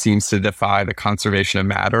truthfully, it seems to defy the conservation of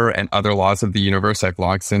matter and other laws of the universe I've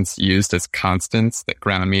long since used as constants that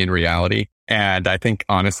ground me in reality. And I think,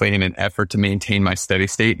 honestly, in an effort to maintain my steady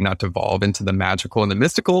state, not devolve into the magical and the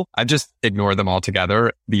mystical, I just ignored them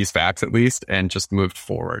altogether, these facts at least, and just moved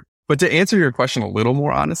forward. But to answer your question a little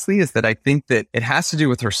more honestly, is that I think that it has to do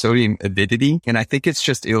with her sodium avidity. And I think it's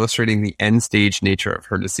just illustrating the end stage nature of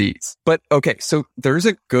her disease. But okay, so there's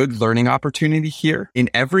a good learning opportunity here. In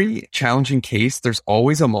every challenging case, there's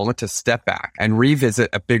always a moment to step back and revisit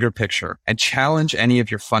a bigger picture and challenge any of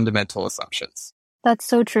your fundamental assumptions. That's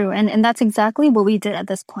so true. And that's exactly what we did at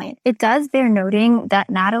this point. It does bear noting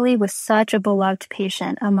that Natalie was such a beloved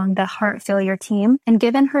patient among the heart failure team. And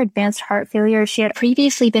given her advanced heart failure, she had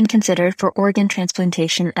previously been considered for organ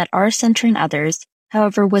transplantation at our center and others.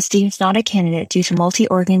 However, was deemed not a candidate due to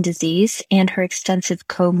multi-organ disease and her extensive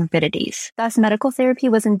comorbidities. Thus, medical therapy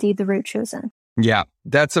was indeed the route chosen. Yeah,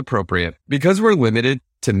 that's appropriate. Because we're limited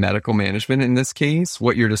to medical management in this case,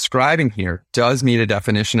 what you're describing here does meet a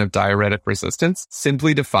definition of diuretic resistance.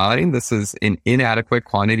 Simply defined, this is an inadequate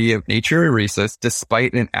quantity of natriuresis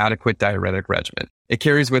despite an adequate diuretic regimen. It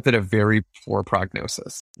carries with it a very poor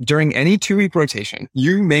prognosis. During any 2-week rotation,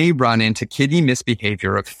 you may run into kidney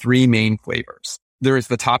misbehavior of 3 main flavors. There is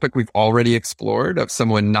the topic we've already explored of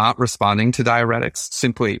someone not responding to diuretics,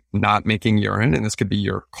 simply not making urine, and this could be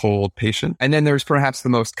your cold patient. And then there's perhaps the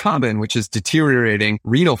most common, which is deteriorating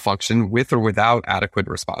renal function with or without adequate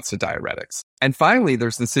response to diuretics. And finally,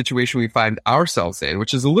 there's the situation we find ourselves in,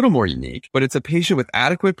 which is a little more unique, but it's a patient with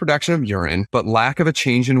adequate production of urine, but lack of a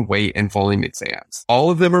change in weight and volume exams.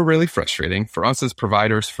 All of them are really frustrating for us as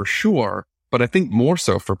providers for sure, but I think more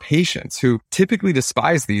so for patients who typically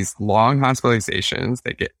despise these long hospitalizations.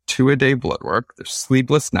 They get 2-a-day blood work, there's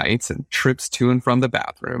sleepless nights and trips to and from the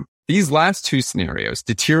bathroom. These last 2 scenarios,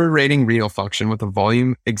 deteriorating renal function with a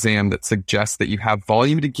volume exam that suggests that you have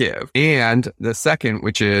volume to give, and the second,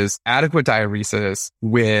 which is adequate diuresis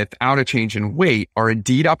without a change in weight, are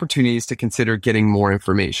indeed opportunities to consider getting more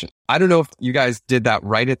information. I don't know if you guys did that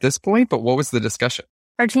right at this point, but what was the discussion?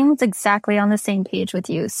 Our team was exactly on the same page with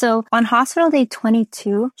you. So on hospital day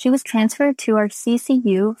 22, she was transferred to our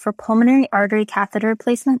CCU for pulmonary artery catheter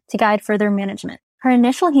placement to guide further management. Her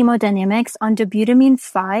initial hemodynamics on dobutamine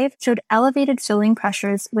 5 showed elevated filling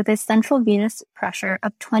pressures with a central venous pressure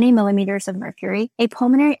of 20 millimeters of mercury, a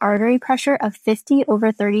pulmonary artery pressure of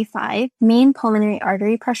 50/35, mean pulmonary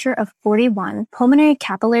artery pressure of 41, pulmonary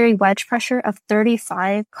capillary wedge pressure of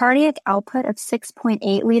 35, cardiac output of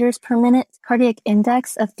 6.8 liters per minute, cardiac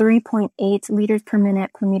index of 3.8 liters per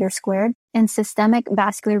minute per meter squared, and systemic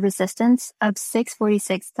vascular resistance of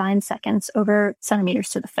 646 dynes seconds over centimeters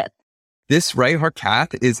to the fifth. this right heart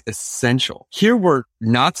cath is essential. Here, we're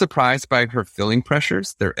not surprised by her filling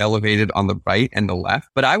pressures. They're elevated on the right and the left.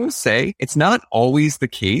 But I will say it's not always the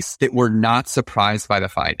case that we're not surprised by the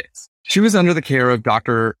findings. She was under the care of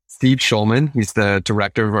Dr. Steve Schulman. He's the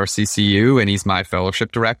director of our CCU, and he's my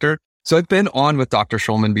fellowship director. So I've been on with Dr.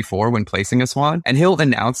 Schulman before when placing a swan, and he'll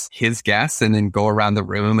announce his guests and then go around the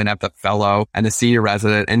room and have the fellow and the senior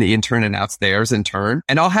resident and the intern announce theirs in turn.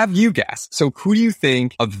 And I'll have you guess. So who do you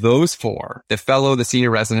think of those four, the fellow, the senior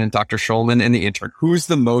resident, Dr. Schulman, and the intern, who's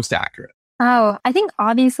the most accurate? Oh, I think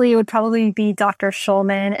obviously it would probably be Dr.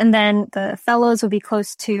 Schulman, and then the fellows would be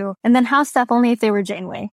close too, and then house staff only if they were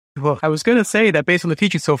Janeway. Well, I was going to say that based on the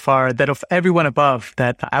teaching so far, that of everyone above,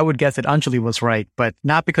 that I would guess that Anjali was right, but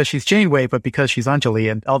not because she's Janeway, but because she's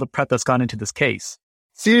Anjali and all the prep that's gone into this case.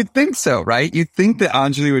 So you'd think so, right? You'd think that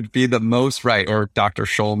Anjali would be the most right, or Dr.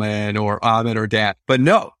 Schulman, or Ahmed, or Dan. But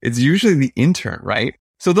no, it's usually the intern, right?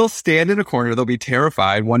 So they'll stand in a corner, they'll be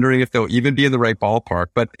terrified, wondering if they'll even be in the right ballpark.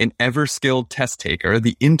 But an ever-skilled test taker,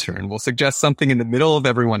 the intern, will suggest something in the middle of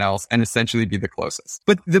everyone else and essentially be the closest.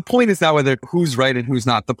 But the point is not whether who's right and who's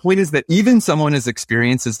not. The point is that even someone as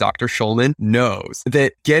experienced as Dr. Schulman knows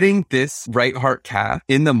that getting this right heart cath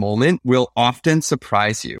in the moment will often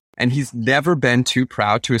surprise you. And he's never been too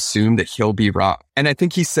proud to assume that he'll be wrong. And I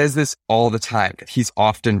think he says this all the time, that he's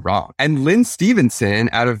often wrong. And Lynn Stevenson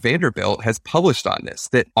out of Vanderbilt has published on this,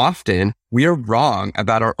 that often we are wrong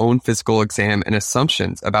about our own physical exam and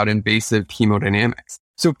assumptions about invasive hemodynamics.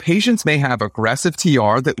 So patients may have aggressive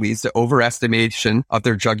TR that leads to overestimation of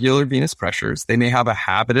their jugular venous pressures. They may have a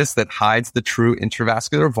habitus that hides the true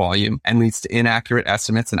intravascular volume and leads to inaccurate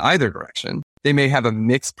estimates in either direction. They may have a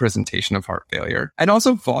mixed presentation of heart failure. And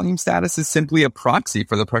also, volume status is simply a proxy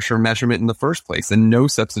for the pressure measurement in the first place and no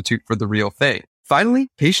substitute for the real thing. Finally,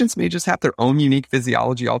 patients may just have their own unique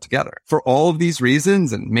physiology altogether. For all of these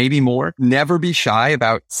reasons, and maybe more, never be shy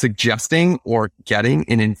about suggesting or getting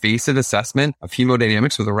an invasive assessment of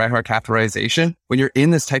hemodynamics with a right heart catheterization when you're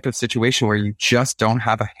in this type of situation where you just don't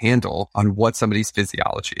have a handle on what somebody's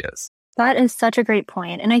physiology is. That is such a great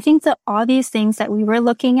point. And I think the obvious things that we were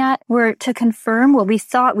looking at were to confirm what we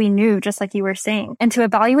thought we knew, just like you were saying, and to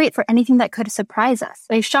evaluate for anything that could surprise us,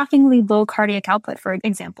 a shockingly low cardiac output, for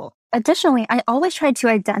example. Additionally, I always tried to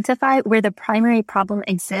identify where the primary problem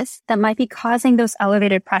exists that might be causing those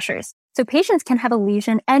elevated pressures. So patients can have a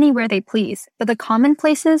lesion anywhere they please, but the common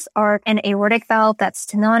places are an aortic valve that's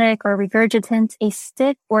stenotic or regurgitant, a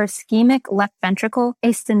stiff or ischemic left ventricle, a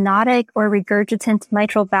stenotic or regurgitant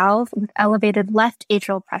mitral valve with elevated left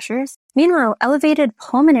atrial pressures. Meanwhile, elevated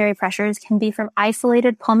pulmonary pressures can be from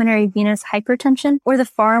isolated pulmonary venous hypertension or the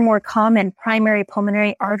far more common primary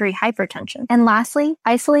pulmonary artery hypertension. And lastly,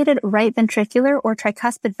 isolated right ventricular or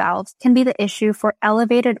tricuspid valves can be the issue for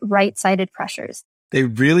elevated right-sided pressures. They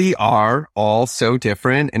really are all so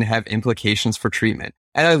different and have implications for treatment.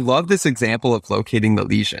 And I love this example of locating the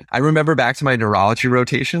lesion. I remember back to my neurology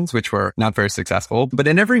rotations, which were not very successful, but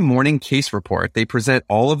in every morning case report, they present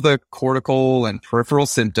all of the cortical and peripheral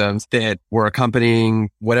symptoms that were accompanying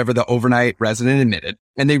whatever the overnight resident admitted.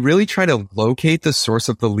 And they really try to locate the source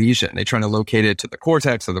of the lesion. They try to locate it to the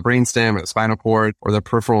cortex or the brainstem or the spinal cord or the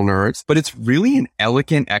peripheral nerves. But it's really an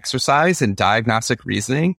elegant exercise in diagnostic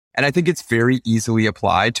reasoning. And I think it's very easily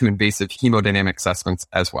applied to invasive hemodynamic assessments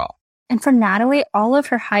as well. And for Natalie, all of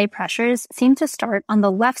her high pressures seem to start on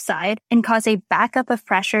the left side and cause a backup of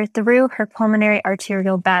pressure through her pulmonary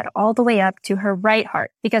arterial bed all the way up to her right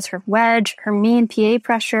heart because her wedge, her mean PA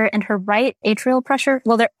pressure, and her right atrial pressure,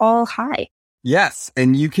 well, they're all high. Yes,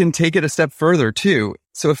 and you can take it a step further too.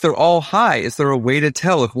 So if they're all high, is there a way to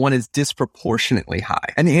tell if one is disproportionately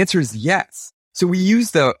high? And the answer is yes. So we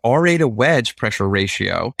use the RA to wedge pressure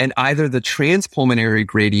ratio and either the transpulmonary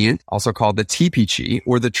gradient, also called the TPG,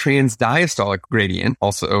 or the transdiastolic gradient,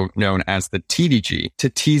 also known as the TDG, to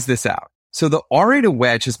tease this out. So the RA to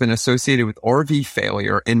wedge has been associated with RV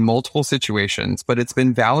failure in multiple situations, but it's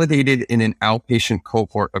been validated in an outpatient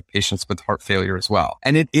cohort of patients with heart failure as well.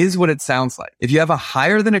 And it is what it sounds like. If you have a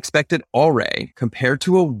higher than expected RA compared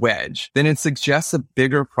to a wedge, then it suggests a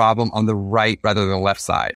bigger problem on the right rather than the left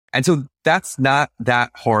side. And so that's not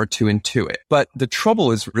that hard to intuit. But the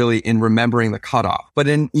trouble is really in remembering the cutoff. But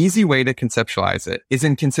an easy way to conceptualize it is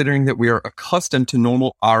in considering that we are accustomed to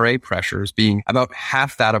normal RA pressures being about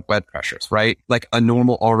half that of wedge pressures, right? Like a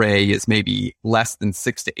normal RA is maybe less than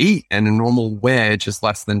 6 to 8 and a normal wedge is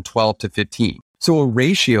less than 12 to 15. So a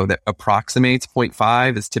ratio that approximates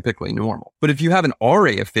 0.5 is typically normal. But if you have an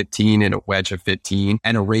RA of 15 and a wedge of 15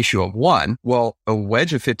 and a ratio of 1, well, a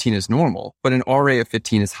wedge of 15 is normal, but an RA of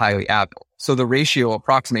 15 is highly abnormal. So the ratio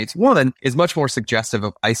approximates 1 is much more suggestive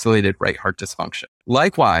of isolated right heart dysfunction.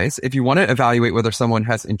 Likewise, if you want to evaluate whether someone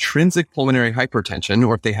has intrinsic pulmonary hypertension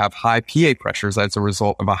or if they have high PA pressures as a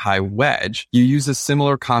result of a high wedge, you use a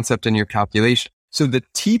similar concept in your calculation. So the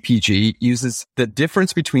TPG uses the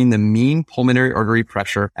difference between the mean pulmonary artery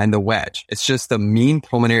pressure and the wedge. It's just the mean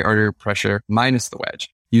pulmonary artery pressure minus the wedge.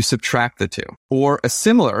 You subtract the two. Or a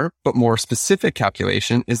similar but more specific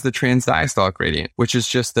calculation is the transdiastolic gradient, which is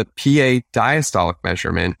just the PA diastolic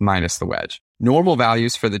measurement minus the wedge. Normal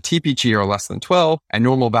values for the TPG are less than 12, and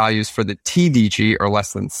normal values for the TDG are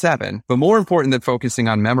less than 7. But more important than focusing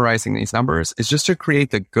on memorizing these numbers is just to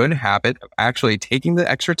create the good habit of actually taking the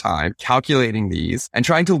extra time, calculating these, and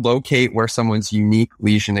trying to locate where someone's unique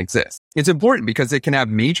lesion exists. It's important because it can have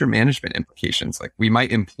major management implications. Like we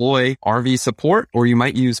might employ RV support, or you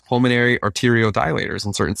might use pulmonary arteriodilators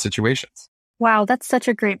in certain situations. Wow, that's such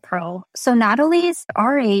a great pro. So Natalie's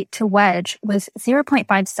RA to wedge was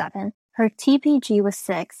 0.57. Her TPG was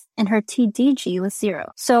 6 and her TDG was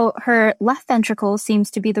 0. So her left ventricle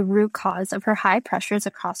seems to be the root cause of her high pressures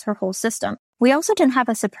across her whole system. We also didn't have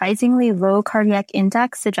a surprisingly low cardiac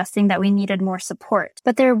index suggesting that we needed more support.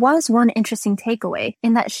 But there was one interesting takeaway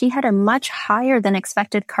in that she had a much higher than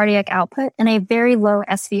expected cardiac output and a very low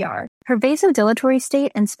SVR. Her vasodilatory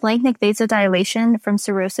state and splanchnic vasodilation from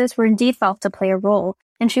cirrhosis were indeed felt to play a role,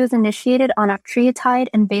 and she was initiated on octreotide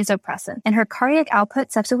and vasopressin, and her cardiac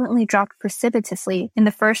output subsequently dropped precipitously in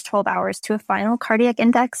the first 12 hours to a final cardiac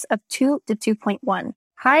index of 2 to 2.1.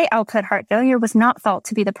 High output heart failure was not felt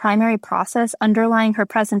to be the primary process underlying her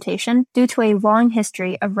presentation due to a long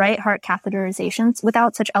history of right heart catheterizations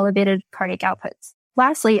without such elevated cardiac outputs.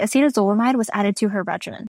 Lastly, acetazolamide was added to her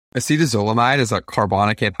regimen. Acetazolamide is a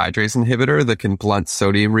carbonic anhydrase inhibitor that can blunt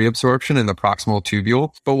sodium reabsorption in the proximal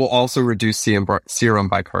tubule, but will also reduce serum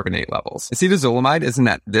bicarbonate levels. Acetazolamide isn't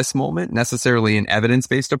at this moment necessarily an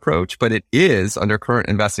evidence-based approach, but it is under current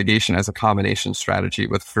investigation as a combination strategy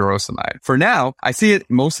with furosemide. For now, I see it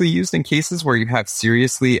mostly used in cases where you have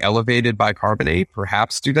seriously elevated bicarbonate,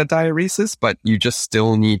 perhaps due to diuresis, but you just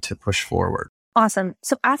still need to push forward. Awesome.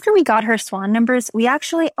 So after we got her SWAN numbers, we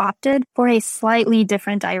actually opted for a slightly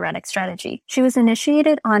different diuretic strategy. She was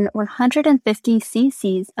initiated on 150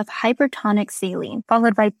 cc's of hypertonic saline,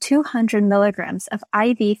 followed by 200 milligrams of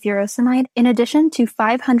IV furosemide, in addition to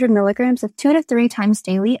 500 milligrams of 2 to 3 times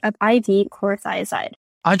daily of IV chlorothiazide.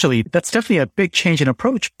 Anjali, that's definitely a big change in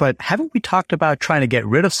approach, but haven't we talked about trying to get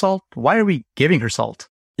rid of salt? Why are we giving her salt?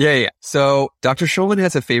 Yeah. So Dr. Shulman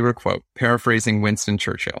has a favorite quote, paraphrasing Winston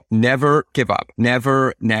Churchill. Never give up.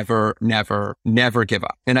 Never, never, never, never give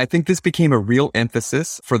up. And I think this became a real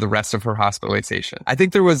emphasis for the rest of her hospitalization. I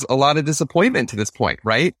think there was a lot of disappointment to this point,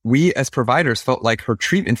 right? We as providers felt like her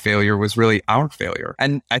treatment failure was really our failure.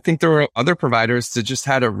 And I think there were other providers that just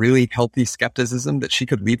had a really healthy skepticism that she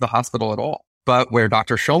could leave the hospital at all. But where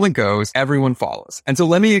Dr. Shulman goes, everyone follows. And so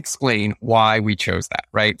let me explain why we chose that,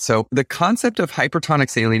 right? So the concept of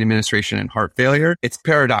hypertonic saline administration in heart failure, it's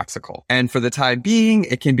paradoxical. And for the time being,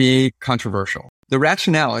 it can be controversial. The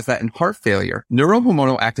rationale is that in heart failure,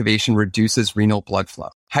 neurohormonal activation reduces renal blood flow.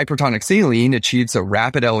 Hypertonic saline achieves a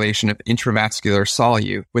rapid elevation of intravascular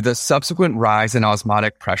solute with a subsequent rise in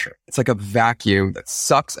osmotic pressure. It's like a vacuum that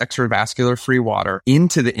sucks extravascular free water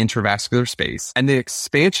into the intravascular space, and the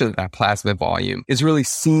expansion of that plasma volume is really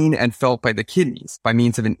seen and felt by the kidneys by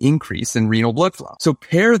means of an increase in renal blood flow. So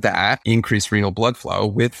pair that increased renal blood flow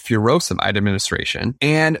with furosemide administration,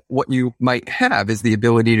 and what you might have is the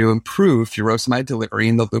ability to improve furosemide delivery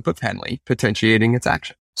in the loop of Henle, potentiating its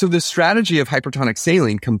action. So the strategy of hypertonic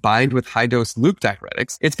saline combined with high-dose loop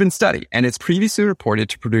diuretics, it's been studied, and it's previously reported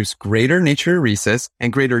to produce greater natriuresis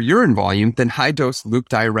and greater urine volume than high-dose loop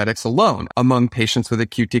diuretics alone among patients with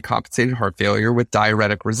acute decompensated heart failure with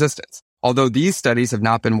diuretic resistance. Although these studies have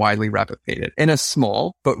not been widely replicated. In a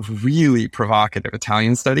small but really provocative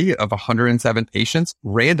Italian study of 107 patients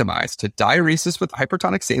randomized to diuresis with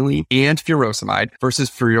hypertonic saline and furosemide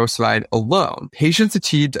versus furosemide alone, patients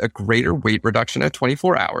achieved a greater weight reduction at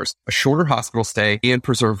 24 hours, a shorter hospital stay, and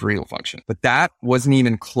preserved renal function. But that wasn't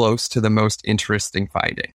even close to the most interesting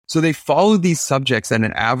finding. So they followed these subjects at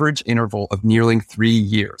an average interval of nearly 3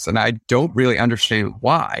 years. And I don't really understand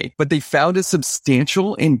why, but they found a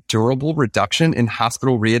substantial and durable reduction in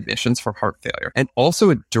hospital readmissions for heart failure, and also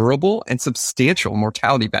a durable and substantial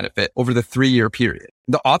mortality benefit over the 3-year period.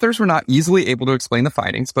 The authors were not easily able to explain the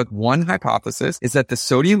findings, but one hypothesis is that the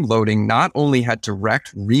sodium loading not only had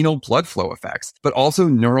direct renal blood flow effects, but also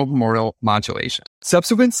neurohumoral modulation.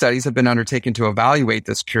 Subsequent studies have been undertaken to evaluate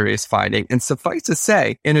this curious finding, and suffice to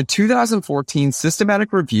say, in a 2014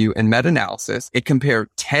 systematic review and meta-analysis, it compared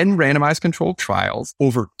 10 randomized controlled trials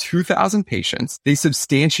over 2,000 patients. They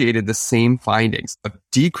substantiated the same findings of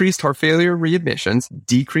decreased heart failure readmissions,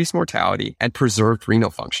 decreased mortality, and preserved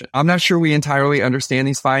renal function. I'm not sure we entirely understand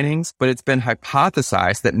these findings, but it's been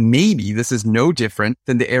hypothesized that maybe this is no different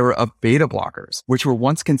than the era of beta blockers, which were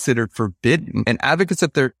once considered forbidden, and advocates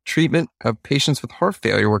of their treatment of patients with heart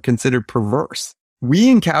failure were considered perverse. We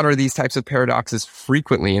encounter these types of paradoxes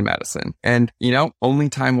frequently in medicine, and, only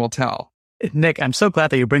time will tell. Nick, I'm so glad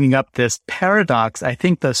that you're bringing up this paradox. I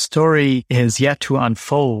think the story is yet to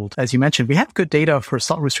unfold. As you mentioned, we have good data for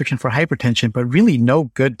salt restriction for hypertension, but really no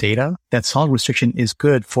good data that salt restriction is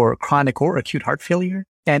good for chronic or acute heart failure.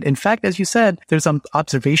 And in fact, as you said, there's some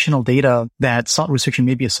observational data that salt restriction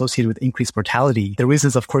may be associated with increased mortality. The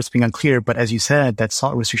reasons, of course, being unclear, but as you said, that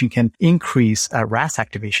salt restriction can increase RAS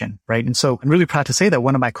activation, right? And so I'm really proud to say that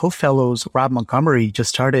one of my co-fellows, Rob Montgomery,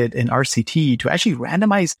 just started an RCT to actually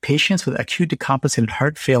randomize patients with acute decompensated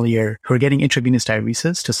heart failure who are getting intravenous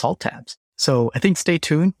diuresis to salt tabs. So I think stay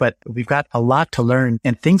tuned, but we've got a lot to learn,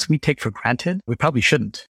 and things we take for granted, we probably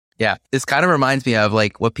shouldn't. Yeah, this kind of reminds me of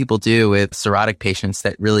like what people do with cirrhotic patients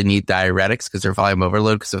that really need diuretics because they're volume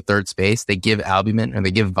overload because of third space. They give albumin or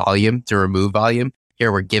they give volume to remove volume.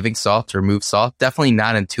 Here we're giving salt to remove salt. Definitely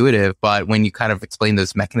not intuitive, but when you kind of explain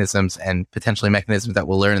those mechanisms and potentially mechanisms that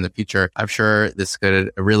we'll learn in the future, I'm sure this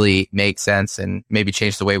could really make sense and maybe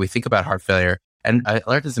change the way we think about heart failure. And I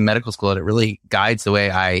learned this in medical school, and it really guides the way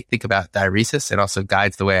I think about diuresis and also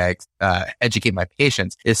guides the way I educate my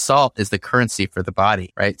patients. Is salt is the currency for the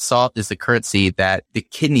body, right? Salt is the currency that the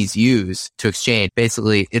kidneys use to exchange.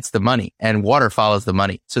 Basically, it's the money, and water follows the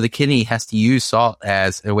money. So the kidney has to use salt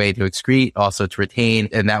as a way to excrete, also to retain,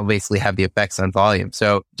 and that will basically have the effects on volume.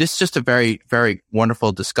 So just a very, very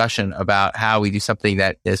wonderful discussion about how we do something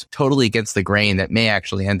that is totally against the grain that may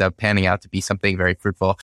actually end up panning out to be something very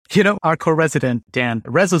fruitful. Our co-resident, Dan,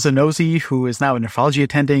 Reza Zanozzi, who is now a nephrology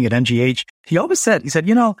attending at NGH, he said,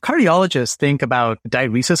 cardiologists think about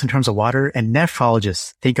diuresis in terms of water and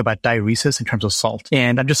nephrologists think about diuresis in terms of salt.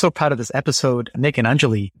 And I'm just so proud of this episode, Nick and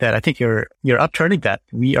Anjali, that I think you're upturning that.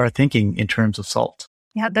 We are thinking in terms of salt.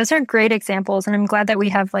 Yeah, those are great examples. And I'm glad that we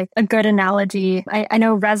have like a good analogy. I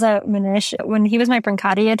know Reza Manish, when he was my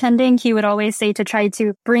Brancati attending, he would always say to try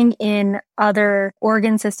to bring in other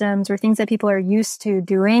organ systems or things that people are used to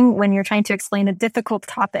doing when you're trying to explain a difficult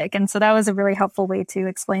topic. And so that was a really helpful way to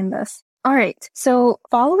explain this. All right. So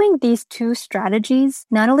following these two strategies,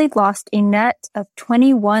 Natalie lost a net of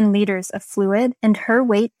 21 liters of fluid and her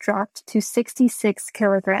weight dropped to 66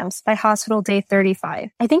 kilograms by hospital day 35.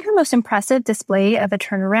 I think her most impressive display of a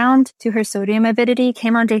turnaround to her sodium avidity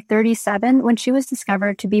came on day 37 when she was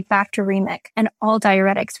discovered to be bacteremic and all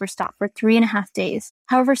diuretics were stopped for 3.5 days.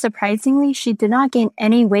 However, surprisingly, she did not gain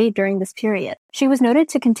any weight during this period. She was noted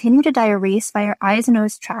to continue to diurese by her eyes and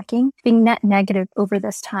nose tracking, being net negative over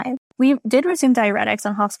this time. We did resume diuretics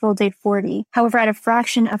on hospital day 40, however, at a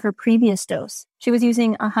fraction of her previous dose. She was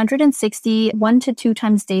using 160 1 to 2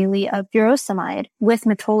 times daily of furosemide with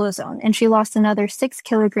metolazone, and she lost another 6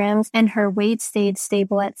 kilograms, and her weight stayed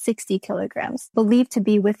stable at 60 kilograms, believed to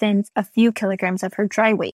be within a few kilograms of her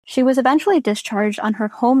dry weight. She was eventually discharged on her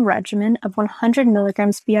home regimen of 100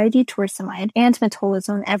 milligrams BID torsemide and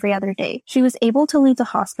metolazone every other day. She was able to leave the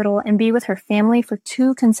hospital and be with her family for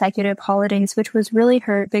 2 consecutive holidays, which was really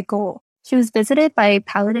her big goal. She was visited by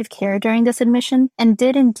palliative care during this admission and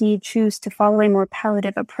did indeed choose to follow a more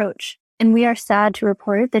palliative approach. And we are sad to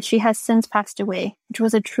report that she has since passed away, which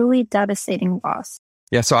was a truly devastating loss.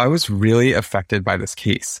 Yeah, so I was really affected by this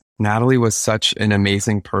case. Natalie was such an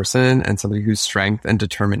amazing person and somebody whose strength and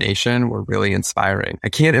determination were really inspiring. I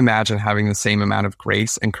can't imagine having the same amount of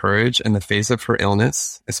grace and courage in the face of her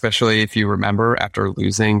illness, especially if you remember after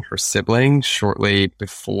losing her sibling shortly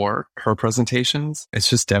before her presentations. It's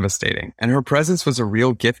just devastating. And her presence was a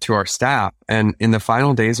real gift to our staff. And in the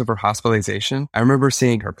final days of her hospitalization, I remember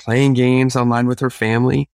seeing her playing games online with her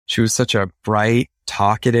family. She was such a bright,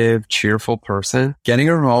 talkative, cheerful person. Getting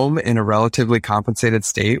her home in a relatively compensated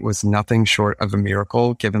state was nothing short of a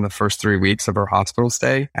miracle given the first 3 weeks of her hospital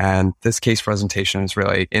stay. And this case presentation is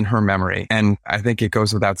really in her memory. And I think it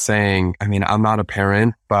goes without saying, I'm not a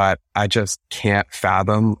parent, but I just can't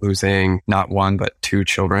fathom losing not 1, but 2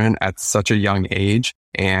 children at such a young age.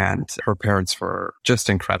 And her parents were just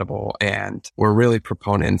incredible and were really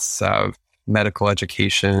proponents of medical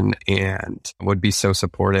education and would be so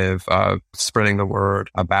supportive of spreading the word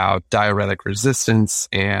about diuretic resistance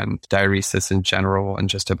and diuresis in general and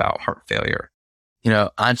just about heart failure. You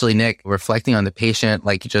know, Anjali, Nick, reflecting on the patient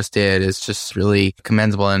like you just did is just really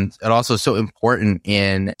commendable. And it also so important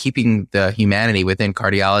in keeping the humanity within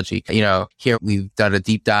cardiology. You know, here we've done a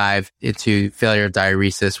deep dive into failure of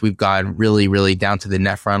diuresis. We've gone really, really down to the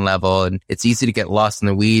nephron level. And it's easy to get lost in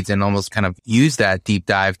the weeds and almost kind of use that deep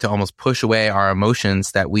dive to almost push away our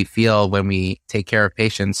emotions that we feel when we take care of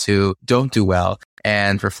patients who don't do well.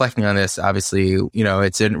 And reflecting on this, obviously, you know,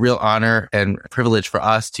 it's a real honor and privilege for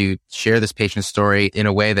us to share this patient's story in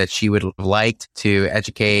a way that she would have liked to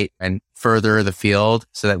educate and further the field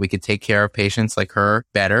so that we could take care of patients like her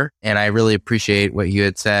better. And I really appreciate what you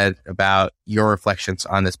had said about your reflections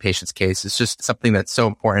on this patient's case. It's just something that's so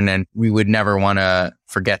important and we would never want to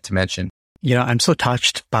forget to mention. You know, I'm so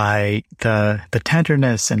touched by the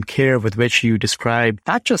tenderness and care with which you describe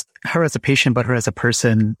not just her as a patient, but her as a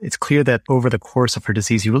person. It's clear that over the course of her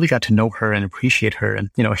disease, you really got to know her and appreciate her. And,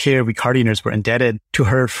 you know, here we CardioNerds were indebted to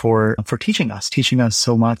her for teaching us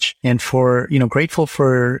so much and for, you know, grateful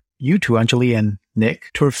for you two, Anjali and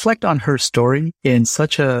Nick, to reflect on her story in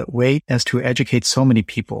such a way as to educate so many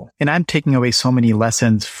people. And I'm taking away so many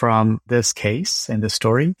lessons from this case and this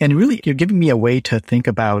story. And really, you're giving me a way to think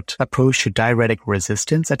about approach to diuretic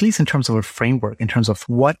resistance, at least in terms of a framework, in terms of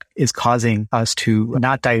what is causing us to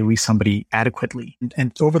not diurese somebody adequately.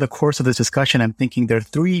 And over the course of this discussion, I'm thinking there are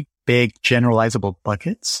three big generalizable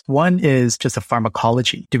buckets. One is just the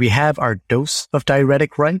pharmacology. Do we have our dose of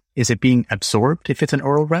diuretic right? Is it being absorbed if it's an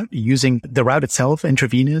oral route, using the route itself,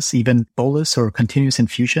 intravenous, even bolus or continuous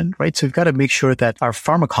infusion, right? So we've got to make sure that our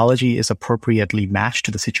pharmacology is appropriately matched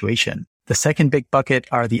to the situation. The second big bucket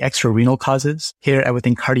are the extrarenal causes. Here, I would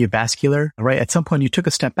think cardiovascular, right? At some point, you took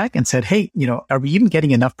a step back and said, hey, you know, are we even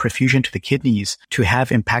getting enough perfusion to the kidneys to have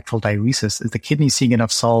impactful diuresis? Is the kidney seeing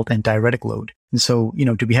enough salt and diuretic load? And so, you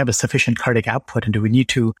know, do we have a sufficient cardiac output? And do we need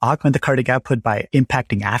to augment the cardiac output by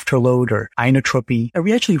impacting afterload or inotropy? Are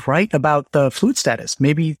we actually right about the fluid status?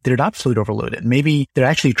 Maybe they're not fluid overloaded. Maybe they're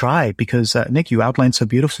actually dry because, Nick, you outlined so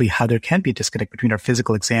beautifully how there can be a disconnect between our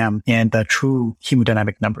physical exam and the true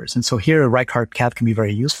hemodynamic numbers. And so here, a right heart cath can be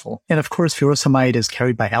very useful. And of course, furosemide is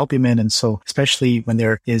carried by albumin. And so especially when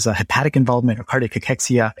there is a hepatic involvement or cardiac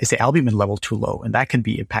cachexia, is the albumin level too low? And that can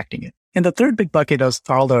be impacting it. And the third big bucket is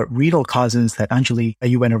all the renal causes that Anjali,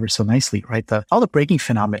 you went over so nicely, right? All the braking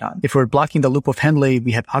phenomenon. If we're blocking the loop of Henle,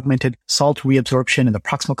 we have augmented salt reabsorption in the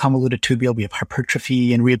proximal convoluted tubule. We have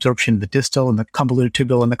hypertrophy and reabsorption in the distal and the convoluted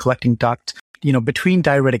tubule and the collecting duct. You know, between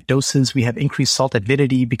diuretic doses, we have increased salt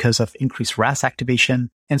avidity because of increased RAS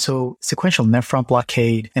activation. And so sequential nephron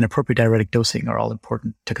blockade and appropriate diuretic dosing are all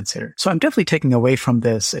important to consider. So I'm definitely taking away from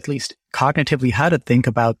this, at least cognitively, how to think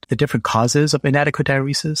about the different causes of inadequate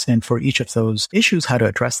diuresis and for each of those issues, how to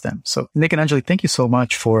address them. So Nick and Anjali, thank you so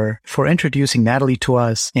much for introducing Natalie to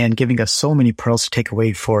us and giving us so many pearls to take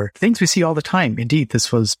away for things we see all the time. Indeed,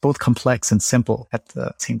 this was both complex and simple at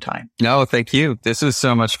the same time. No, thank you. This was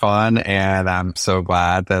so much fun. And I'm so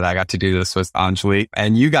glad that I got to do this with Anjali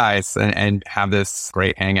and you guys and have this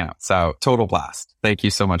great hangout. So total blast. Thank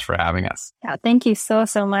you so much for having us. Yeah, thank you so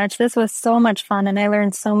much. This was so much fun and I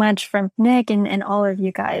learned so much from Nick and all of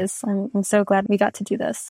you guys. I'm so glad we got to do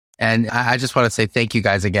this. And I just want to say thank you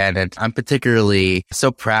guys again. And I'm particularly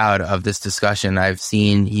so proud of this discussion. I've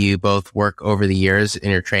seen you both work over the years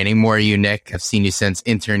in your training. More you, Nick. I've seen you since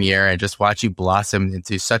intern year and just watch you blossom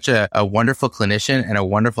into such a wonderful clinician and a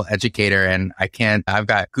wonderful educator. And I've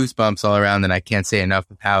got goosebumps all around and I can't say enough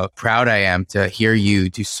of how proud I am to hear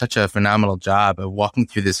you do such a phenomenal job of walking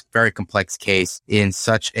through this very complex case in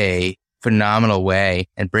such a phenomenal way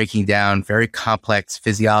and breaking down very complex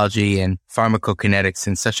physiology and pharmacokinetics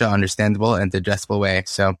in such an understandable and digestible way.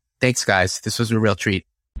 So thanks, guys. This was a real treat.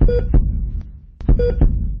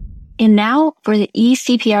 And now for the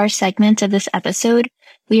eCPR segment of this episode,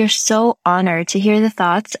 we are so honored to hear the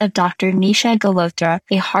thoughts of Dr. Nisha Galhotra,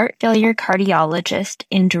 a heart failure cardiologist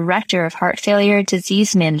and director of heart failure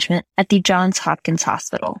disease management at the Johns Hopkins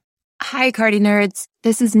Hospital. Hi, CardioNerds.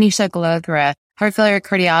 This is Nisha Galhotra, heart failure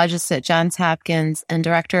cardiologist at Johns Hopkins and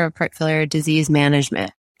director of heart failure disease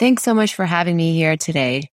management. Thanks so much for having me here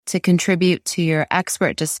today to contribute to your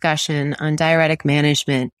expert discussion on diuretic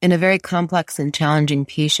management in a very complex and challenging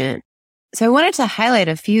patient. So I wanted to highlight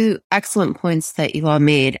a few excellent points that you all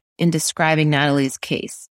made in describing Natalie's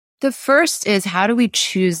case. The first is, how do we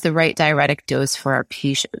choose the right diuretic dose for our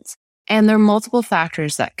patients? And there are multiple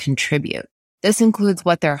factors that contribute. This includes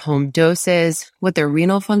what their home dose is, what their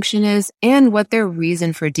renal function is, and what their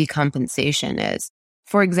reason for decompensation is.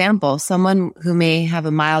 For example, someone who may have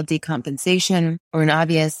a mild decompensation or an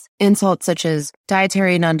obvious insult such as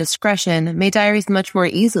dietary non-discretion may diurese much more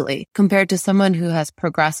easily compared to someone who has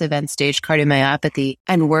progressive end-stage cardiomyopathy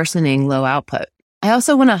and worsening low output. I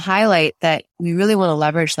also want to highlight that we really want to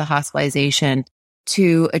leverage the hospitalization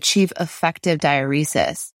to achieve effective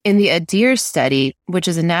diuresis. In the ADHERE study, which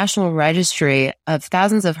is a national registry of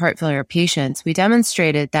thousands of heart failure patients, we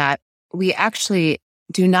demonstrated that we actually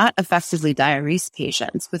do not effectively diurese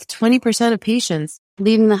patients, with 20% of patients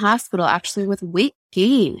leaving the hospital actually with weight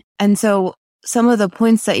gain. And so some of the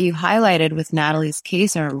points that you highlighted with Natalie's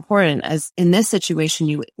case are important, as in this situation,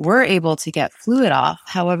 you were able to get fluid off.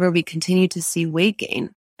 However, we continue to see weight gain.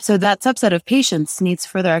 So that subset of patients needs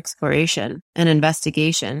further exploration and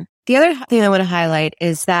investigation. The other thing I want to highlight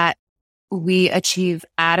is that we achieve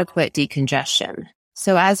adequate decongestion.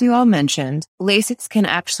 So as you all mentioned, Lasix can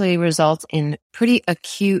actually result in pretty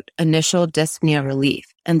acute initial dyspnea relief.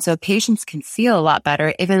 And so patients can feel a lot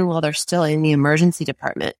better even while they're still in the emergency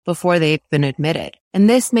department before they've been admitted. And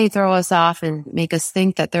this may throw us off and make us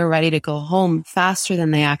think that they're ready to go home faster than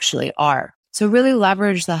they actually are. So really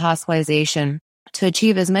leverage the hospitalization to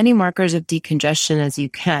achieve as many markers of decongestion as you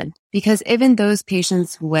can, because even those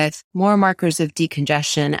patients with more markers of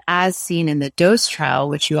decongestion, as seen in the DOSE trial,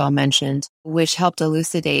 which you all mentioned, which helped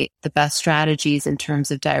elucidate the best strategies in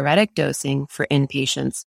terms of diuretic dosing for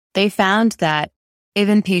inpatients, they found that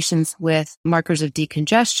even patients with markers of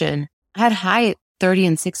decongestion had high 30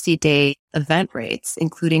 and 60-day event rates,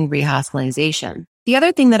 including rehospitalization. The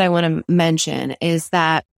other thing that I want to mention is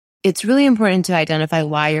that it's really important to identify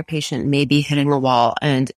why your patient may be hitting a wall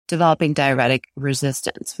and developing diuretic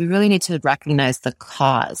resistance. We really need to recognize the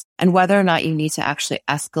cause and whether or not you need to actually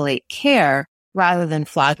escalate care rather than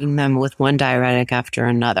flogging them with one diuretic after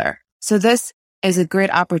another. So this is a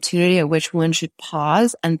great opportunity at which one should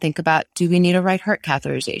pause and think about, do we need a right heart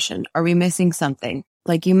catheterization? Are we missing something?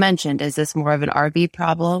 Like you mentioned, is this more of an RV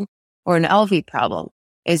problem or an LV problem?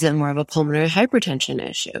 Is it more of a pulmonary hypertension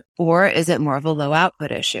issue, or is it more of a low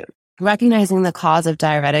output issue? Recognizing the cause of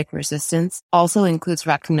diuretic resistance also includes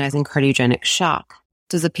recognizing cardiogenic shock.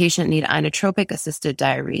 Does the patient need inotropic assisted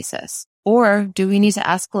diuresis? Or do we need to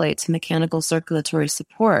escalate to mechanical circulatory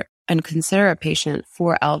support and consider a patient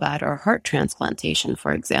for LVAD or heart transplantation,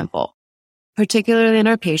 for example? Particularly in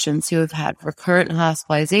our patients who have had recurrent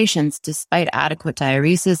hospitalizations despite adequate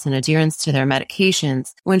diuresis and adherence to their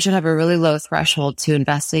medications, one should have a really low threshold to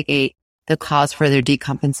investigate the cause for their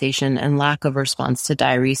decompensation and lack of response to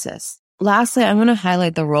diuresis. Lastly, I want to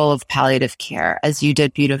highlight the role of palliative care, as you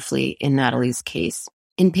did beautifully in Natalie's case.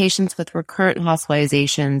 In patients with recurrent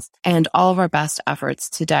hospitalizations and all of our best efforts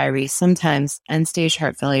to diurese, sometimes end-stage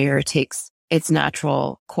heart failure takes its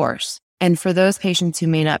natural course. And for those patients who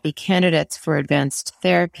may not be candidates for advanced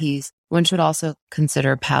therapies, one should also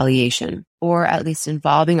consider palliation, or at least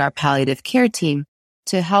involving our palliative care team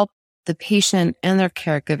to help the patient and their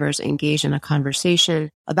caregivers engage in a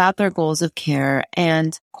conversation about their goals of care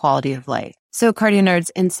and quality of life. So cardio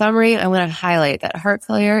nerds, in summary, I want to highlight that heart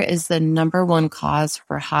failure is the number one cause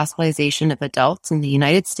for hospitalization of adults in the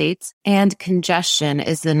United States, and congestion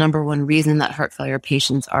is the number one reason that heart failure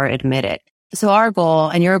patients are admitted. So our goal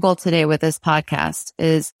and your goal today with this podcast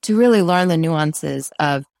is to really learn the nuances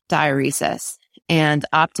of diuresis and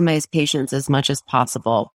optimize patients as much as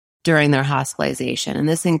possible during their hospitalization. And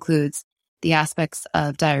this includes the aspects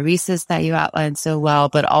of diuresis that you outlined so well,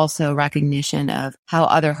 but also recognition of how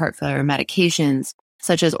other heart failure medications,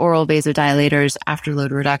 such as oral vasodilators,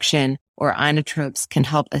 afterload reduction, or inotropes can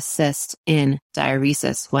help assist in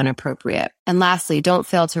diuresis when appropriate. And lastly, don't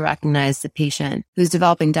fail to recognize the patient who's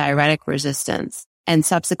developing diuretic resistance and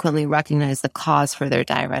subsequently recognize the cause for their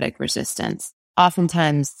diuretic resistance.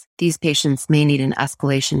 Oftentimes, these patients may need an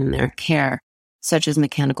escalation in their care, such as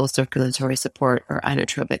mechanical circulatory support or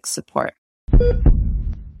inotropic support.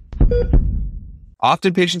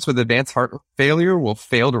 Often patients with advanced heart failure will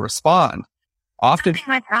fail to respond. Often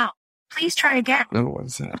Something went wrong. Please try again. Oh, what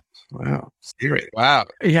is that? Wow. Scary. Wow.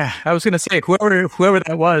 Yeah, I was going to say, whoever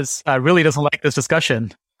that was really doesn't like this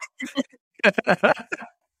discussion.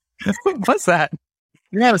 What's that?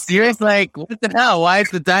 No, serious. Like, what the hell? Why is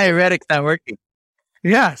the diuretic not working?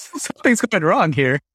 Yeah, something's going wrong here.